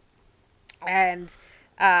him. And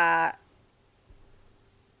they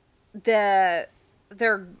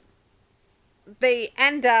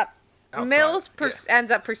end up outside. Mills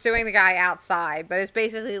ends up pursuing the guy outside, but it's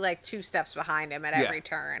basically like 2 steps behind him at every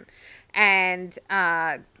turn. And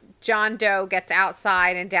John Doe gets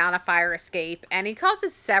outside and down a fire escape, and he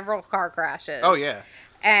causes several car crashes. Oh yeah.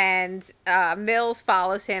 And Mills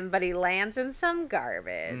follows him, but he lands in some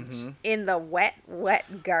garbage. In the wet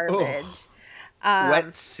garbage.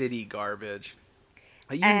 Wet city garbage.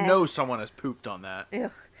 Know someone has pooped on that.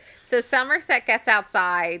 Ugh. So Somerset gets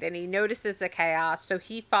outside and he notices the chaos. So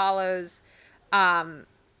he follows, or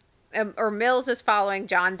Mills is following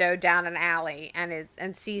John Doe down an alley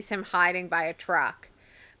and sees him hiding by a truck.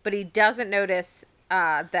 But he doesn't notice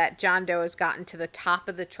that John Doe has gotten to the top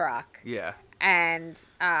of the truck. Yeah. And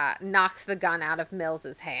knocks the gun out of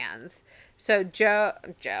Mills's hands. So John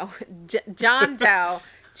Doe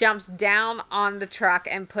jumps down on the truck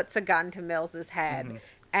and puts a gun to Mills's head.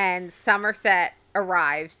 And Somerset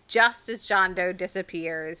arrives just as John Doe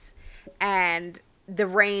disappears. And the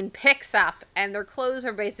rain picks up and their clothes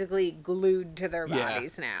are basically glued to their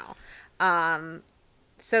bodies now.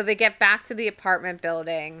 So they get back to the apartment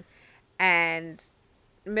building and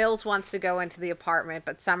Mills wants to go into the apartment,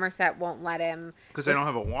 but Somerset won't let him. Because they don't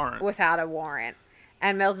have a warrant. Without a warrant.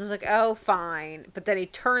 And Mills is like, oh, fine. But then he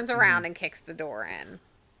turns around and kicks the door in.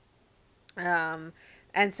 And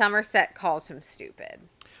Somerset calls him stupid.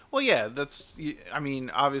 Well, yeah,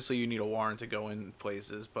 obviously you need a warrant to go in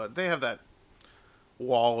places, but they have that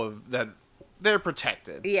wall of that. They're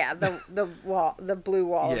protected. Yeah, the wall, the blue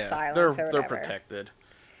wall of silence. Or whatever. They're protected.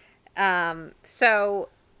 So,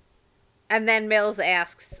 and then Mills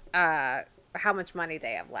asks how much money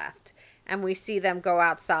they have left, and we see them go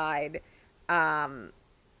outside. We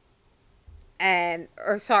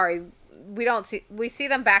see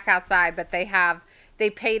them back outside, but they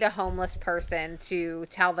paid a homeless person to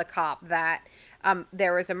tell the cop that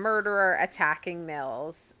there was a murderer attacking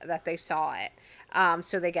Mills, that they saw it.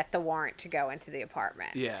 So they get the warrant to go into the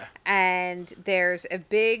apartment. Yeah. And there's a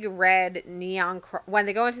big red neon... when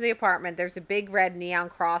they go into the apartment, there's a big red neon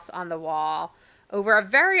cross on the wall over a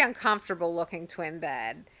very uncomfortable looking twin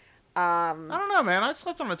bed. I don't know, man. I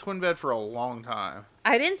slept on a twin bed for a long time.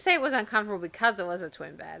 I didn't say it was uncomfortable because it was a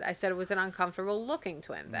twin bed. I said it was an uncomfortable looking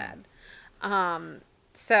twin bed.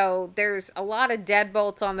 So there's a lot of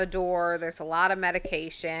deadbolts on the door. There's a lot of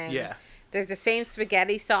medication. Yeah. There's the same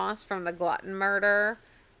spaghetti sauce from the Glutton murder.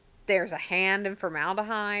 There's a hand in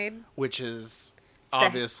formaldehyde. Which is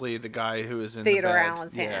obviously the guy who is in Theodore the bed.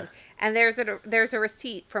 Allen's hand. And there's a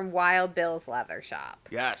receipt from Wild Bill's leather shop.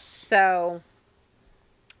 Yes. So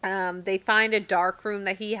they find a dark room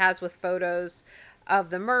that he has with photos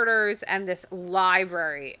of the murders and this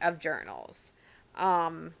library of journals.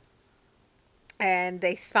 And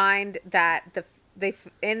they find that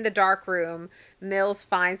in the dark room, Mills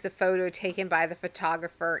finds the photo taken by the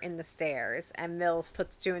photographer in the stairs, and Mills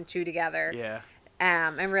puts 2 and 2 together. Yeah.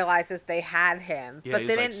 And realizes they had him. Yeah, but he's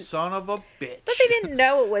they like, didn't, son of a bitch. But they didn't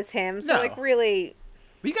know it was him, so No. really...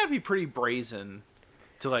 But you gotta be pretty brazen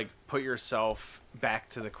to, put yourself back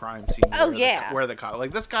to the crime scene. Oh, where the cop...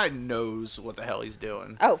 this guy knows what the hell he's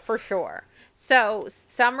doing. Oh, for sure. So,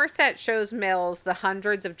 Somerset shows Mills the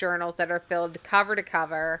hundreds of journals that are filled cover to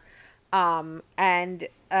cover, and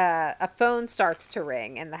a phone starts to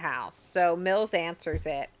ring in the house. So, Mills answers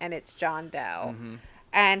it, and it's John Doe. Mm-hmm.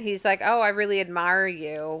 And he's like, oh, I really admire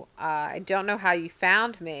you. I don't know how you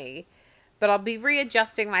found me, but I'll be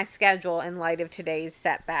readjusting my schedule in light of today's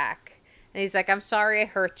setback. And he's like, I'm sorry I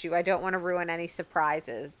hurt you. I don't want to ruin any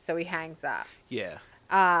surprises. So he hangs up. Yeah.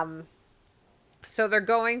 So they're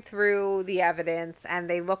going through the evidence, and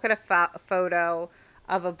they look at a photo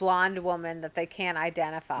of a blonde woman that they can't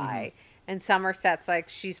identify. And Somerset's like,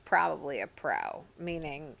 she's probably a pro,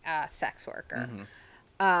 meaning a sex worker.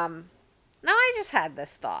 Now I just had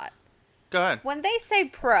this thought. Go ahead. When they say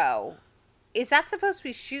pro, is that supposed to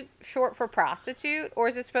be short for prostitute, or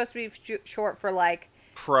is it supposed to be short for like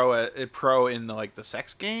Pro in the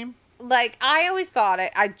sex game? Like, I always thought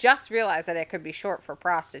it. I just realized that it could be short for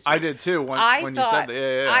prostitute. I did too when you said that.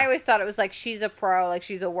 Yeah. I always thought it was like she's a pro, like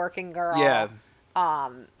she's a working girl. Yeah.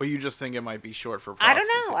 But you just think it might be short for I prostitute.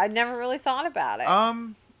 don't know. I've never really thought about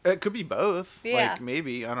it. It could be both. Yeah. Like,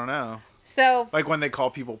 maybe. I don't know. So. Like when they call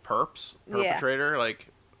people perps, perpetrator, or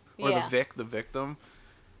yeah. the victim.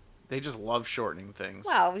 They just love shortening things.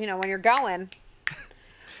 Well, when you're going.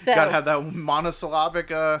 So. Gotta have that monosyllabic,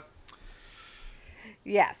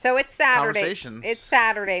 Yeah, so it's Saturday. Conversations. It's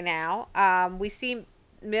Saturday now. We see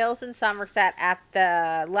Mills and Somerset at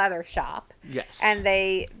the leather shop. Yes. And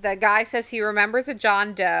the guy says he remembers a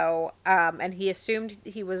John Doe, and he assumed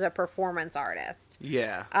he was a performance artist.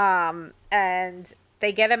 Yeah. And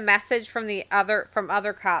they get a message from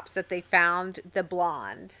other cops that they found the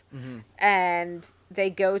blonde. Mm-hmm. And they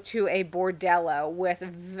go to a bordello with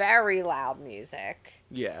very loud music.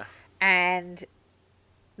 Yeah. And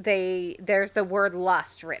there's the word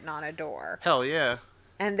lust written on a door. Hell yeah.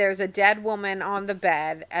 And there's a dead woman on the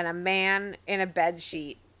bed and a man in a bed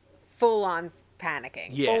sheet full on panicking.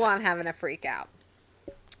 Yeah. Full on having a freak out.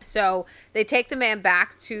 So they take the man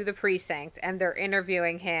back to the precinct and they're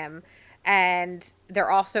interviewing him, and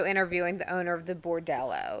they're also interviewing the owner of the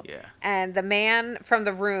bordello. Yeah. And the man from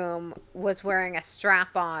the room was wearing a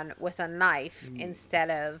strap-on with a knife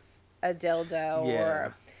instead of a dildo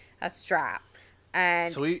or a strap.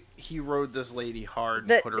 And so he rode this lady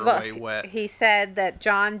hard and put her away wet. He said that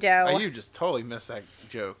John Doe... Oh, you just totally missed that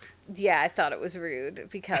joke. Yeah, I thought it was rude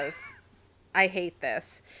because I hate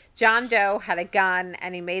this. John Doe had a gun,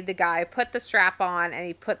 and he made the guy put the strap on, and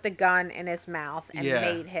he put the gun in his mouth and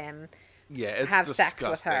made him have disgusting. sex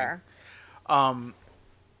with her.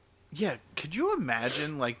 Yeah, could you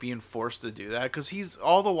imagine being forced to do that? Because he's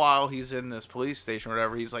all the while he's in this police station or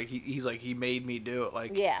whatever. He's like he made me do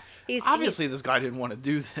it. He's obviously this guy didn't want to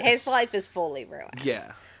do this. His life is fully ruined.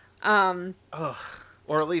 Yeah. Or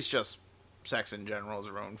at least just sex in general is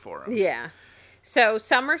ruined for him. Yeah. So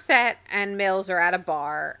Somerset and Mills are at a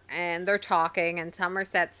bar and they're talking, and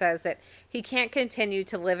Somerset says that he can't continue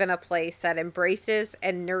to live in a place that embraces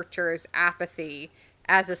and nurtures apathy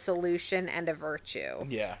as a solution and a virtue.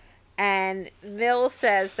 Yeah. And Mills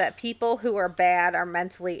says that people who are bad are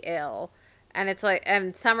mentally ill. And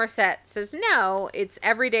and Somerset says, no, it's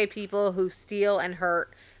everyday people who steal and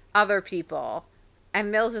hurt other people. And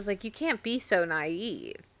Mills is like, you can't be so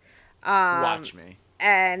naive. Watch me.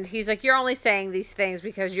 And he's like, you're only saying these things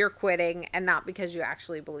because you're quitting and not because you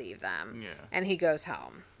actually believe them. Yeah. And he goes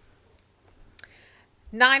home.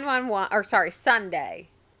 Sunday.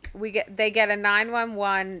 They get a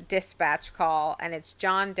 911 dispatch call, and it's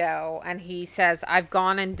John Doe, and he says, I've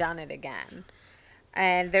gone and done it again.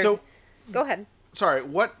 And there's... Go ahead. Sorry,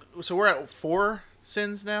 what... So we're at 4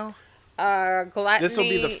 sins now? Gluttony... This will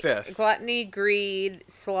be the 5th. Gluttony, greed,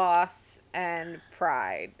 sloth, and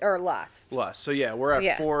pride. Or lust. Lust. So yeah, we're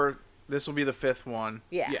at 4... This will be the 5th one.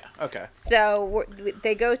 Yeah. Yeah, okay. So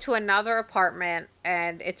they go to another apartment,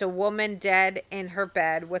 and it's a woman dead in her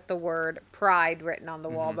bed with the word pride written on the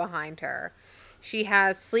wall behind her. She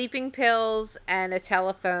has sleeping pills and a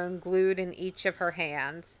telephone glued in each of her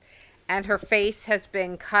hands, and her face has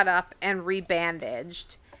been cut up and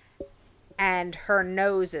rebandaged, and her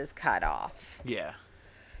nose is cut off. Yeah.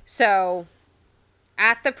 So...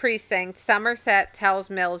 At the precinct, Somerset tells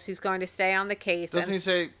Mills he's going to stay on the case. Doesn't he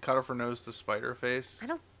say cut off her nose to spite her face?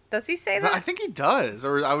 Does he say that? I think he does,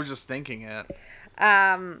 or I was just thinking it.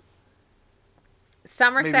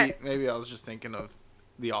 Somerset... Maybe I was just thinking of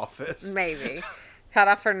The Office. Maybe. Cut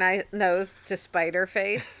off her nose to spite her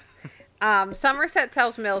face. Somerset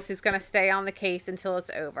tells Mills he's going to stay on the case until it's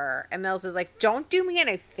over. And Mills is like, don't do me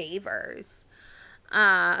any favors.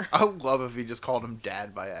 I would love if he just called him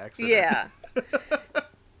Dad by accident. Yeah.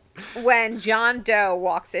 When John Doe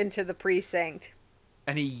walks into the precinct.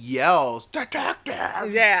 And he yells,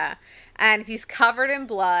 "Detective!" Yeah. And he's covered in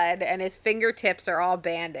blood, and his fingertips are all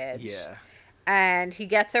bandaged. Yeah. And he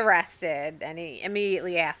gets arrested, and he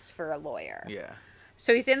immediately asks for a lawyer. Yeah.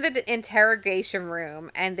 So he's in the interrogation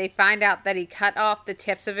room, and they find out that he cut off the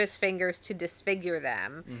tips of his fingers to disfigure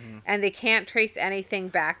them, and they can't trace anything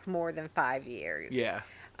back more than 5 years. Yeah.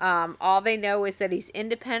 All they know is that he's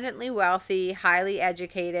independently wealthy, highly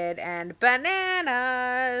educated, and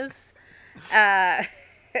bananas. Sorry,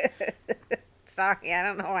 I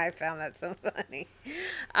don't know why I found that so funny.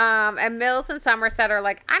 And Mills and Somerset are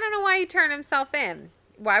like, I don't know why he turned himself in.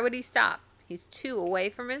 Why would he stop? He's 2 away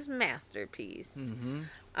from his masterpiece. Mm-hmm.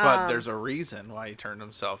 But there's a reason why he turned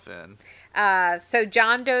himself in. So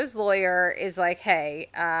John Doe's lawyer is like,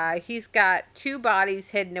 hey, he's got 2 bodies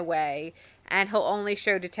hidden away, and he'll only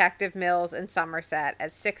show Detective Mills in Somerset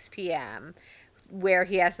at 6 p.m., where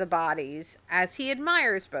he has the bodies, as he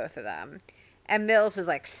admires both of them. And Mills is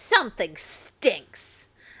like, something stinks.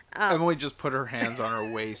 Emily just put her hands on her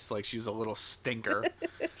waist like she's a little stinker.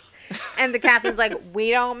 And the captain's like,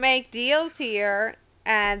 we don't make deals here.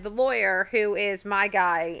 And the lawyer, who is my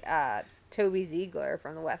guy, Toby Ziegler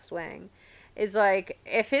from The West Wing, is like,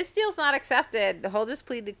 if his deal's not accepted, he'll just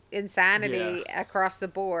plead insanity across the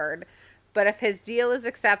board. But if his deal is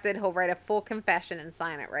accepted, he'll write a full confession and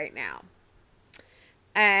sign it right now.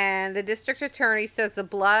 And the district attorney says the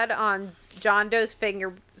blood on John Doe's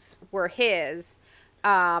fingers were his,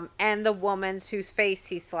 and the woman's whose face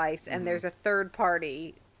he sliced. And there's a third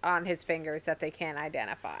party on his fingers that they can't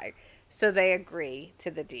identify. So they agree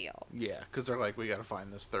to the deal. Yeah, because they're like, we got to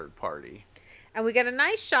find this third party. And we get a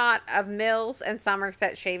nice shot of Mills and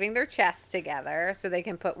Somerset shaving their chests together so they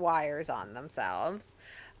can put wires on themselves.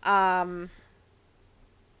 And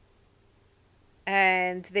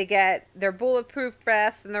they get their bulletproof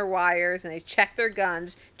vests and their wires, and they check their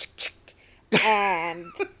guns. And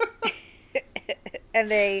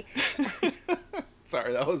and they...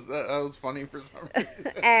 Sorry, that was funny for some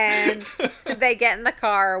reason. And they get in the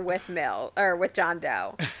car with John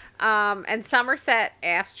Doe. And Somerset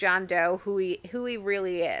asks John Doe who he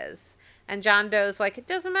really is. And John Doe's like, it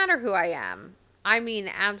doesn't matter who I am. I mean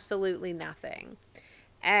absolutely nothing.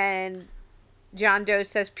 And John Doe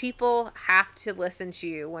says people have to listen to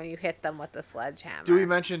you when you hit them with the sledgehammer. Do we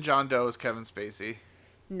mention John Doe as Kevin Spacey?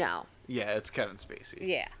 No. Yeah, it's Kevin Spacey.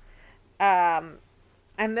 Yeah.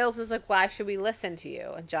 And Mills is like, why should we listen to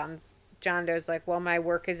you? And John Doe's like, well, my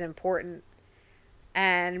work is important.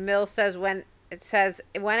 And Mills says when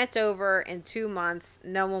it's over in 2 months,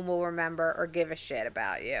 no one will remember or give a shit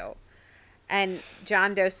about you. And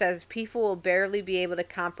John Doe says people will barely be able to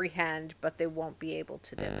comprehend, but they won't be able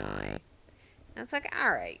to deny. And it's like,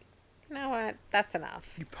 all right, you know what? That's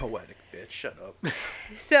enough. You poetic bitch, shut up.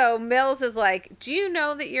 So Mills is like, do you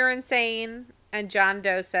know that you're insane? And John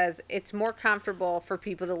Doe says, it's more comfortable for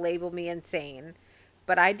people to label me insane,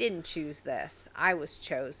 but I didn't choose this. I was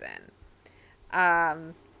chosen.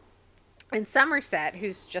 And Somerset,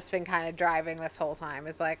 who's just been kind of driving this whole time,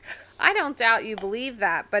 is like, I don't doubt you believe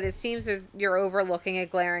that, but it seems as you're overlooking a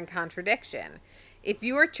glaring contradiction. If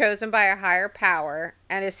you were chosen by a higher power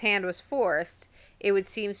and his hand was forced, it would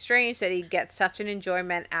seem strange that he'd get such an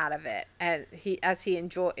enjoyment out of it. And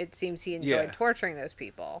it seems he enjoyed torturing those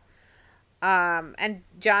people. And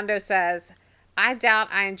John Doe says, I doubt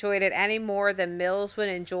I enjoyed it any more than Mills would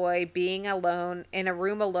enjoy being alone in a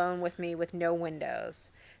room alone with me with no windows.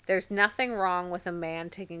 There's nothing wrong with a man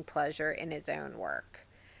taking pleasure in his own work.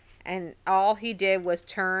 And all he did was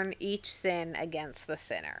turn each sin against the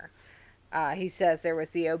sinner. He says there was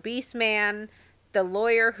the obese man, the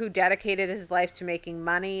lawyer who dedicated his life to making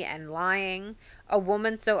money and lying, a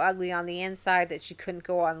woman so ugly on the inside that she couldn't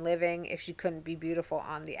go on living if she couldn't be beautiful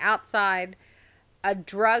on the outside, a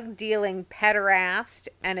drug-dealing pederast,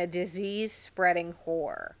 and a disease-spreading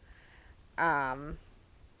whore.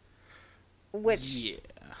 Which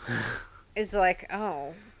is like,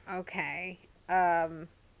 oh, okay.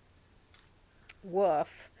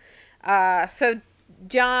 Woof. So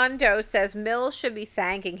John Doe says Mills should be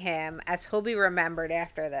thanking him as he'll be remembered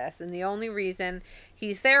after this. And the only reason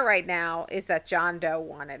he's there right now is that John Doe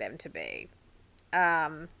wanted him to be.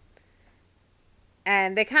 And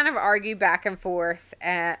they kind of argue back and forth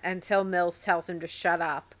until Mills tells him to shut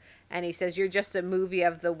up. And he says, you're just a movie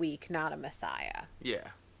of the week, not a messiah. Yeah.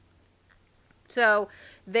 So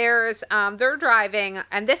there's, they're driving,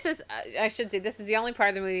 and this is, I should say, this is the only part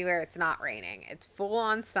of the movie where it's not raining. It's full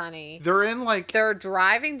on sunny. They're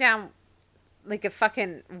driving down, like, a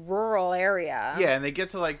fucking rural area. Yeah, and they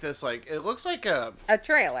get to, like, this, like, it looks like a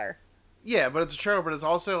trailer. Yeah, but it's a trailer, but it's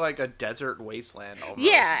also, like, a desert wasteland almost.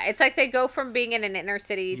 Yeah, it's like they go from being in an inner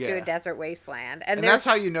city to a desert wasteland. And that's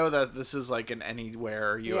how you know that this is, like, an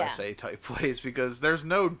Anywhere USA type place, because there's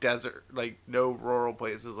no desert, like, no rural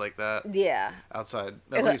places like that. Yeah. Outside,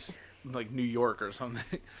 at least, like, New York or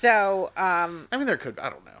something. So, I mean, there could, I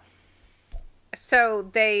don't know.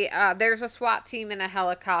 So, there's a SWAT team in a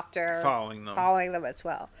helicopter. Following them as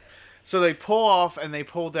well. So they pull off, and they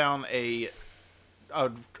pull down a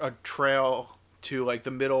trail to, like,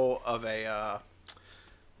 the middle of I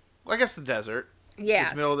guess the desert. Yeah.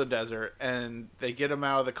 It's the middle of the desert, and they get him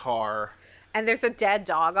out of the car. And there's a dead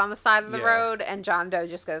dog on the side of the road, and John Doe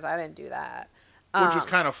just goes, I didn't do that. which was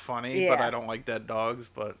kind of funny, but yeah. I don't like dead dogs.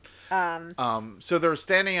 But so they're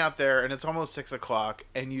standing out there, and it's almost 6 o'clock,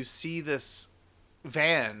 and you see this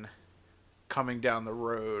van coming down the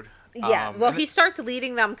road. Yeah, well, he starts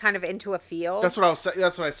leading them kind of into a field. That's what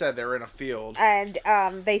I said. They're in a field, and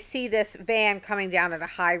they see this van coming down at a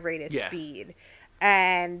high rate of speed,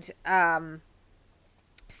 and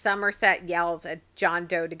Somerset yells at John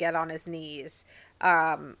Doe to get on his knees,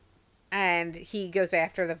 and he goes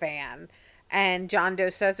after the van, and John Doe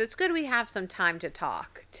says, "It's good we have some time to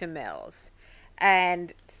talk," to Mills,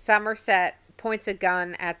 and Somerset points a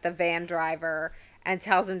gun at the van driver and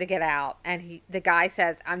tells him to get out. And the guy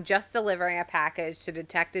says, "I'm just delivering a package to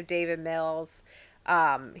Detective David Mills."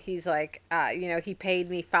 He's like, he paid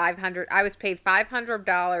me $500. I was paid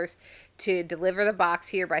 $500 to deliver the box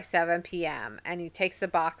here by 7 p.m. And he takes the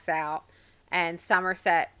box out, and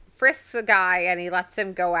Somerset frisks the guy, and he lets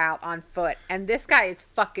him go out on foot. And this guy is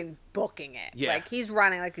fucking booking it. Yeah. Like, he's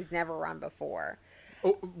running like he's never run before.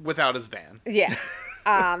 Oh, without his van. Yeah.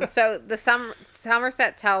 So the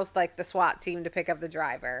Somerset tells like the SWAT team to pick up the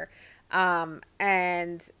driver,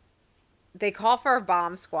 and they call for a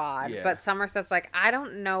bomb squad. Yeah. But Somerset's like, I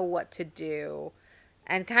don't know what to do,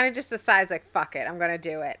 and kind of just decides like, fuck it, I'm gonna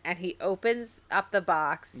do it. And he opens up the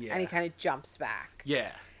box, and he kind of jumps back.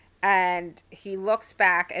 Yeah. And he looks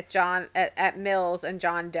back at Mills and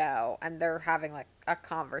John Doe, and they're having like a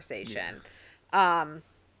conversation. Yeah.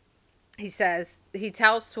 He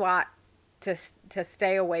tells SWAT to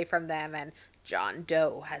stay away from them, and John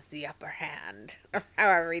Doe has the upper hand, or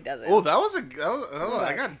however he does it. Oh,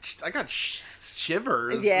 I got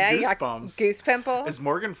shivers. Yeah, goosebumps. Goose pimples. Is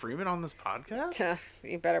Morgan Freeman on this podcast?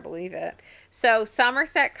 You better believe it. So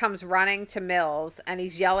Somerset comes running to Mills, and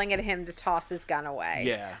he's yelling at him to toss his gun away.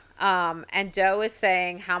 Yeah. And Doe is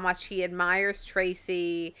saying how much he admires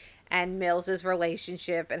Tracy and Mills's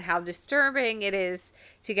relationship, and how disturbing it is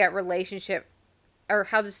to get relationship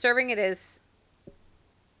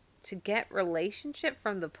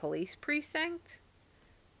from the police precinct.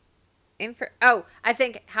 I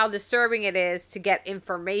think how disturbing it is to get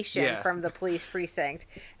information from the police precinct.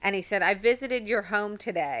 And he said, I visited your home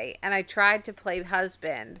today, and I tried to play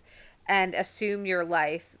husband and assume your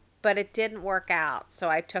life, but it didn't work out, so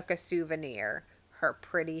I took a souvenir, her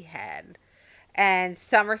pretty head. And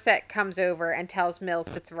Somerset comes over and tells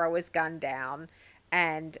Mills to throw his gun down,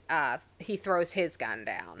 and he throws his gun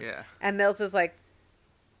down. Yeah. And Mills is like,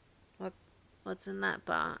 what's in that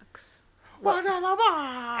box? What's in the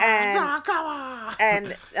box? Come on.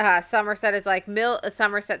 And Somerset is like,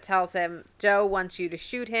 Somerset tells him, Doe wants you to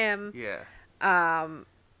shoot him. Yeah.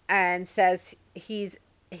 And says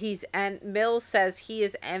and Mills says he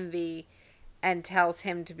is envy, and tells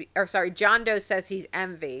him to be, John Doe says he's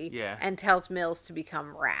envy. Yeah. And tells Mills to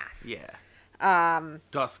become wrath. Yeah.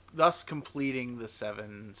 Thus completing the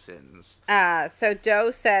 7 sins. So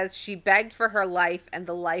Doe says she begged for her life and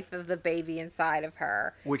the life of the baby inside of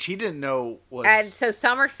her, which he didn't know was. And so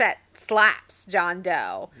Somerset slaps John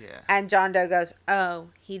Doe. Yeah. And John Doe goes, "Oh,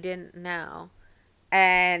 he didn't know."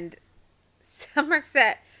 And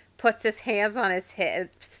Somerset puts his hands on his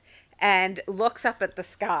hips and looks up at the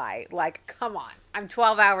sky like, "Come on, I'm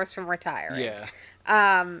 12 hours from retiring." Yeah.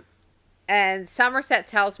 And Somerset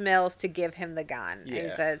tells Mills to give him the gun. Yeah. And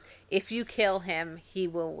he said, if you kill him, he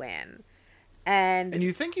will win. And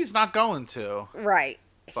you think he's not going to. Right.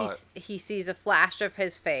 But... He sees a flash of her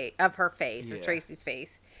face, of Tracy's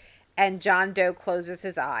face. And John Doe closes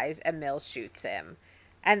his eyes, and Mills shoots him.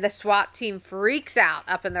 And the SWAT team freaks out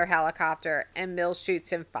up in their helicopter, and Mills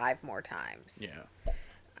shoots him 5 more times. Yeah.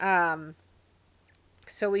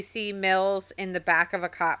 So we see Mills in the back of a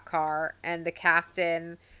cop car, and the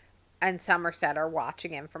captain and Somerset are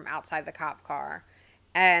watching him from outside the cop car.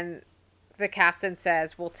 And the captain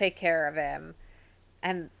says, we'll take care of him.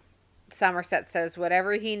 And Somerset says,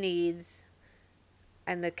 whatever he needs.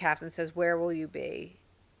 And the captain says, where will you be?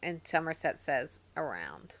 And Somerset says,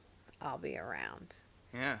 around. I'll be around.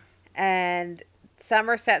 Yeah. And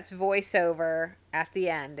Somerset's voiceover at the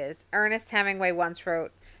end is, Ernest Hemingway once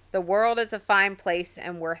wrote, the world is a fine place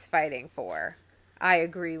and worth fighting for. I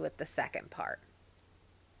agree with the second part.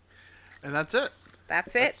 And that's it.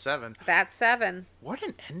 That's it. That's 7. That's 7. What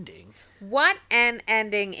an ending. What an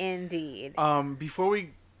ending indeed. Before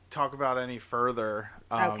we talk about any further,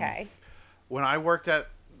 okay. When I worked at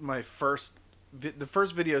my the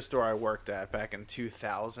first video store I worked at back in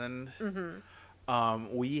 2000,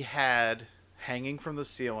 mm-hmm. We had hanging from the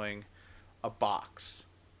ceiling a box.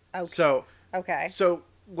 Okay. So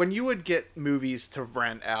when you would get movies to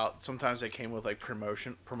rent out, sometimes they came with like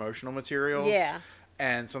promotional materials. Yeah.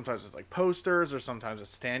 And sometimes it's like posters, or sometimes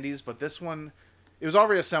it's standees. But this one It was all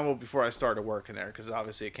reassembled before I started working there, because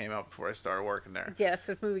obviously it came out before I started working there. Yes,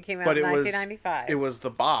 this movie came out But in it 1995. it was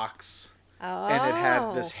the box, Oh. and it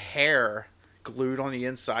had this hair glued on the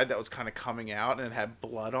inside that was kind of coming out, and it had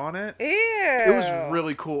blood on it. Ew. It was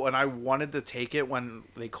really cool, and I wanted to take it when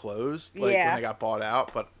they closed, like Yeah. when they got bought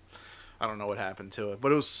out, but I don't know what happened to it.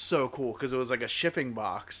 But it was so cool because it was like a shipping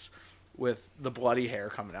box with the bloody hair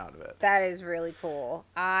coming out of it. That is really cool.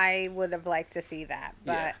 I would have liked to see that,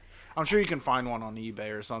 but Yeah. I'm sure you can find one on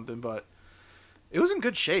eBay or something, but it was in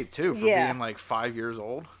good shape too for Yeah. being like 5 years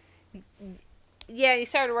old. yeah, you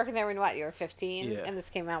started working there when what? You were 15, Yeah. and this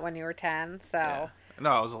came out when you were 10. So Yeah. No,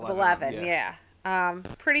 I was it 11. was 11. Yeah.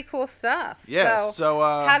 Pretty cool stuff. Yeah. So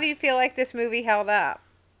how do you feel like this movie held up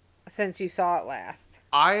since you saw it last?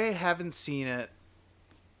 I haven't seen it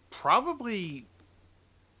probably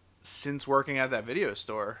since working at that video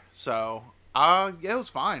store. So, yeah, it was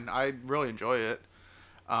fine. I really enjoyed it.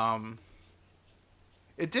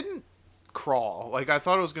 It didn't crawl. Like, I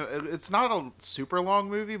thought it was going to... It's not a super long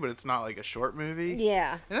movie, but it's not, like, a short movie.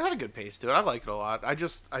 Yeah. And it had a good pace to it. I like it a lot. I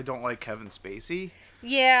don't like Kevin Spacey.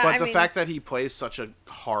 Yeah. But the fact that he plays such a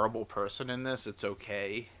horrible person in this, it's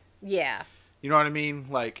okay. Yeah. You know what I mean?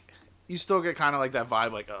 Like, you still get kind of like that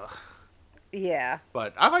vibe, like, ugh. Yeah.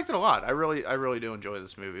 But I liked it a lot. I really do enjoy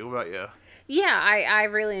this movie. What about you? Yeah, I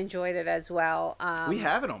really enjoyed it as well. We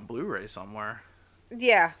have it on Blu-ray somewhere.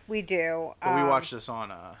 Yeah, we do. But we watched this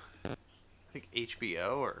on, I think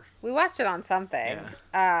HBO or... We watched it on something.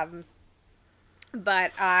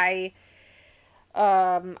 But I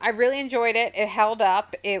really enjoyed it. It held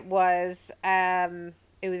up. It was a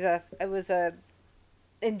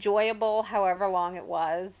enjoyable however long it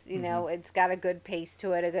was. You know, it's got a good pace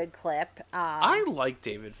to it, a good clip. I like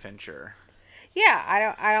David Fincher. Yeah,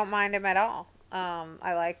 I don't mind him at all.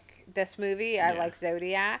 I like this movie. I Yeah. like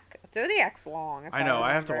Zodiac. Zodiac's long. if I know.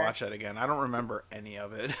 I have to remember. watch that again. I don't remember any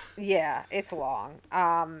of it. Yeah, it's long.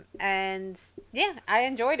 And yeah, I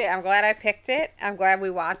enjoyed it. I'm glad I picked it. I'm glad we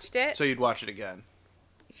watched it. So you'd watch it again?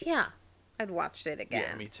 Yeah, I'd watched it again.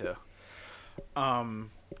 Yeah, me too.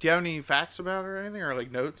 Do you have any facts about it or anything, or like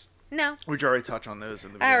notes? No, Would you already touch on those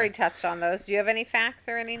in the I beginning? already touched on those. Do you have any facts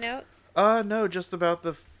or any notes? No, just about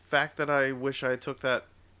the fact that I wish I took that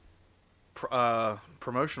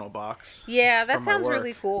promotional box. Yeah, that from my sounds work.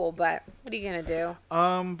 really cool, but what are you gonna do?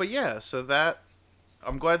 But yeah, so that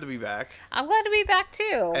I'm glad to be back. I'm glad to be back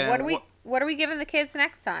too. And What are we giving the kids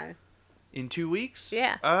next time? In 2 weeks?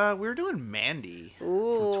 Yeah. We're doing Mandy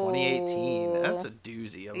Ooh. from 2018. That's a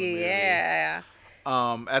doozy of a movie. Yeah.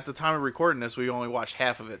 At the time of recording this, we only watched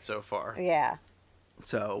half of it so far. Yeah.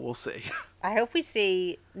 So we'll see. I hope we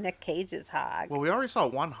see Nick Cage's hog. Well, we already saw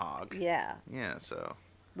one hog. Yeah. Yeah, so.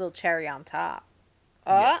 Little cherry on top.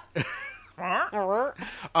 Yeah.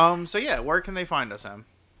 Uh. So yeah, where can they find us, Em?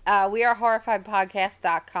 We are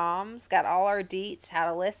horrifiedpodcast.com. It's got all our deets, how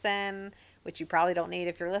to listen, which you probably don't need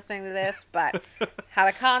if you're listening to this, but how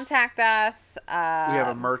to contact us. We have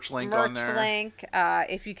a merch link on there. Merch link.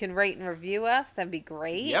 If you can rate and review us, that'd be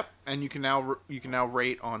great. Yep, and you can now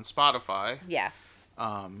rate on Spotify. Yes.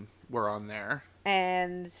 We're on there.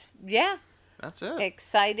 And yeah, That's it.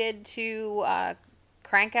 excited to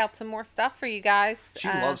crank out some more stuff for you guys. She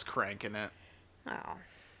loves cranking it. Oh.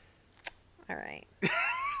 All right.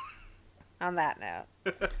 On that note.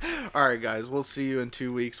 All right, guys. We'll see you in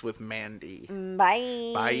 2 weeks with Mandy.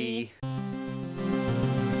 Bye. Bye.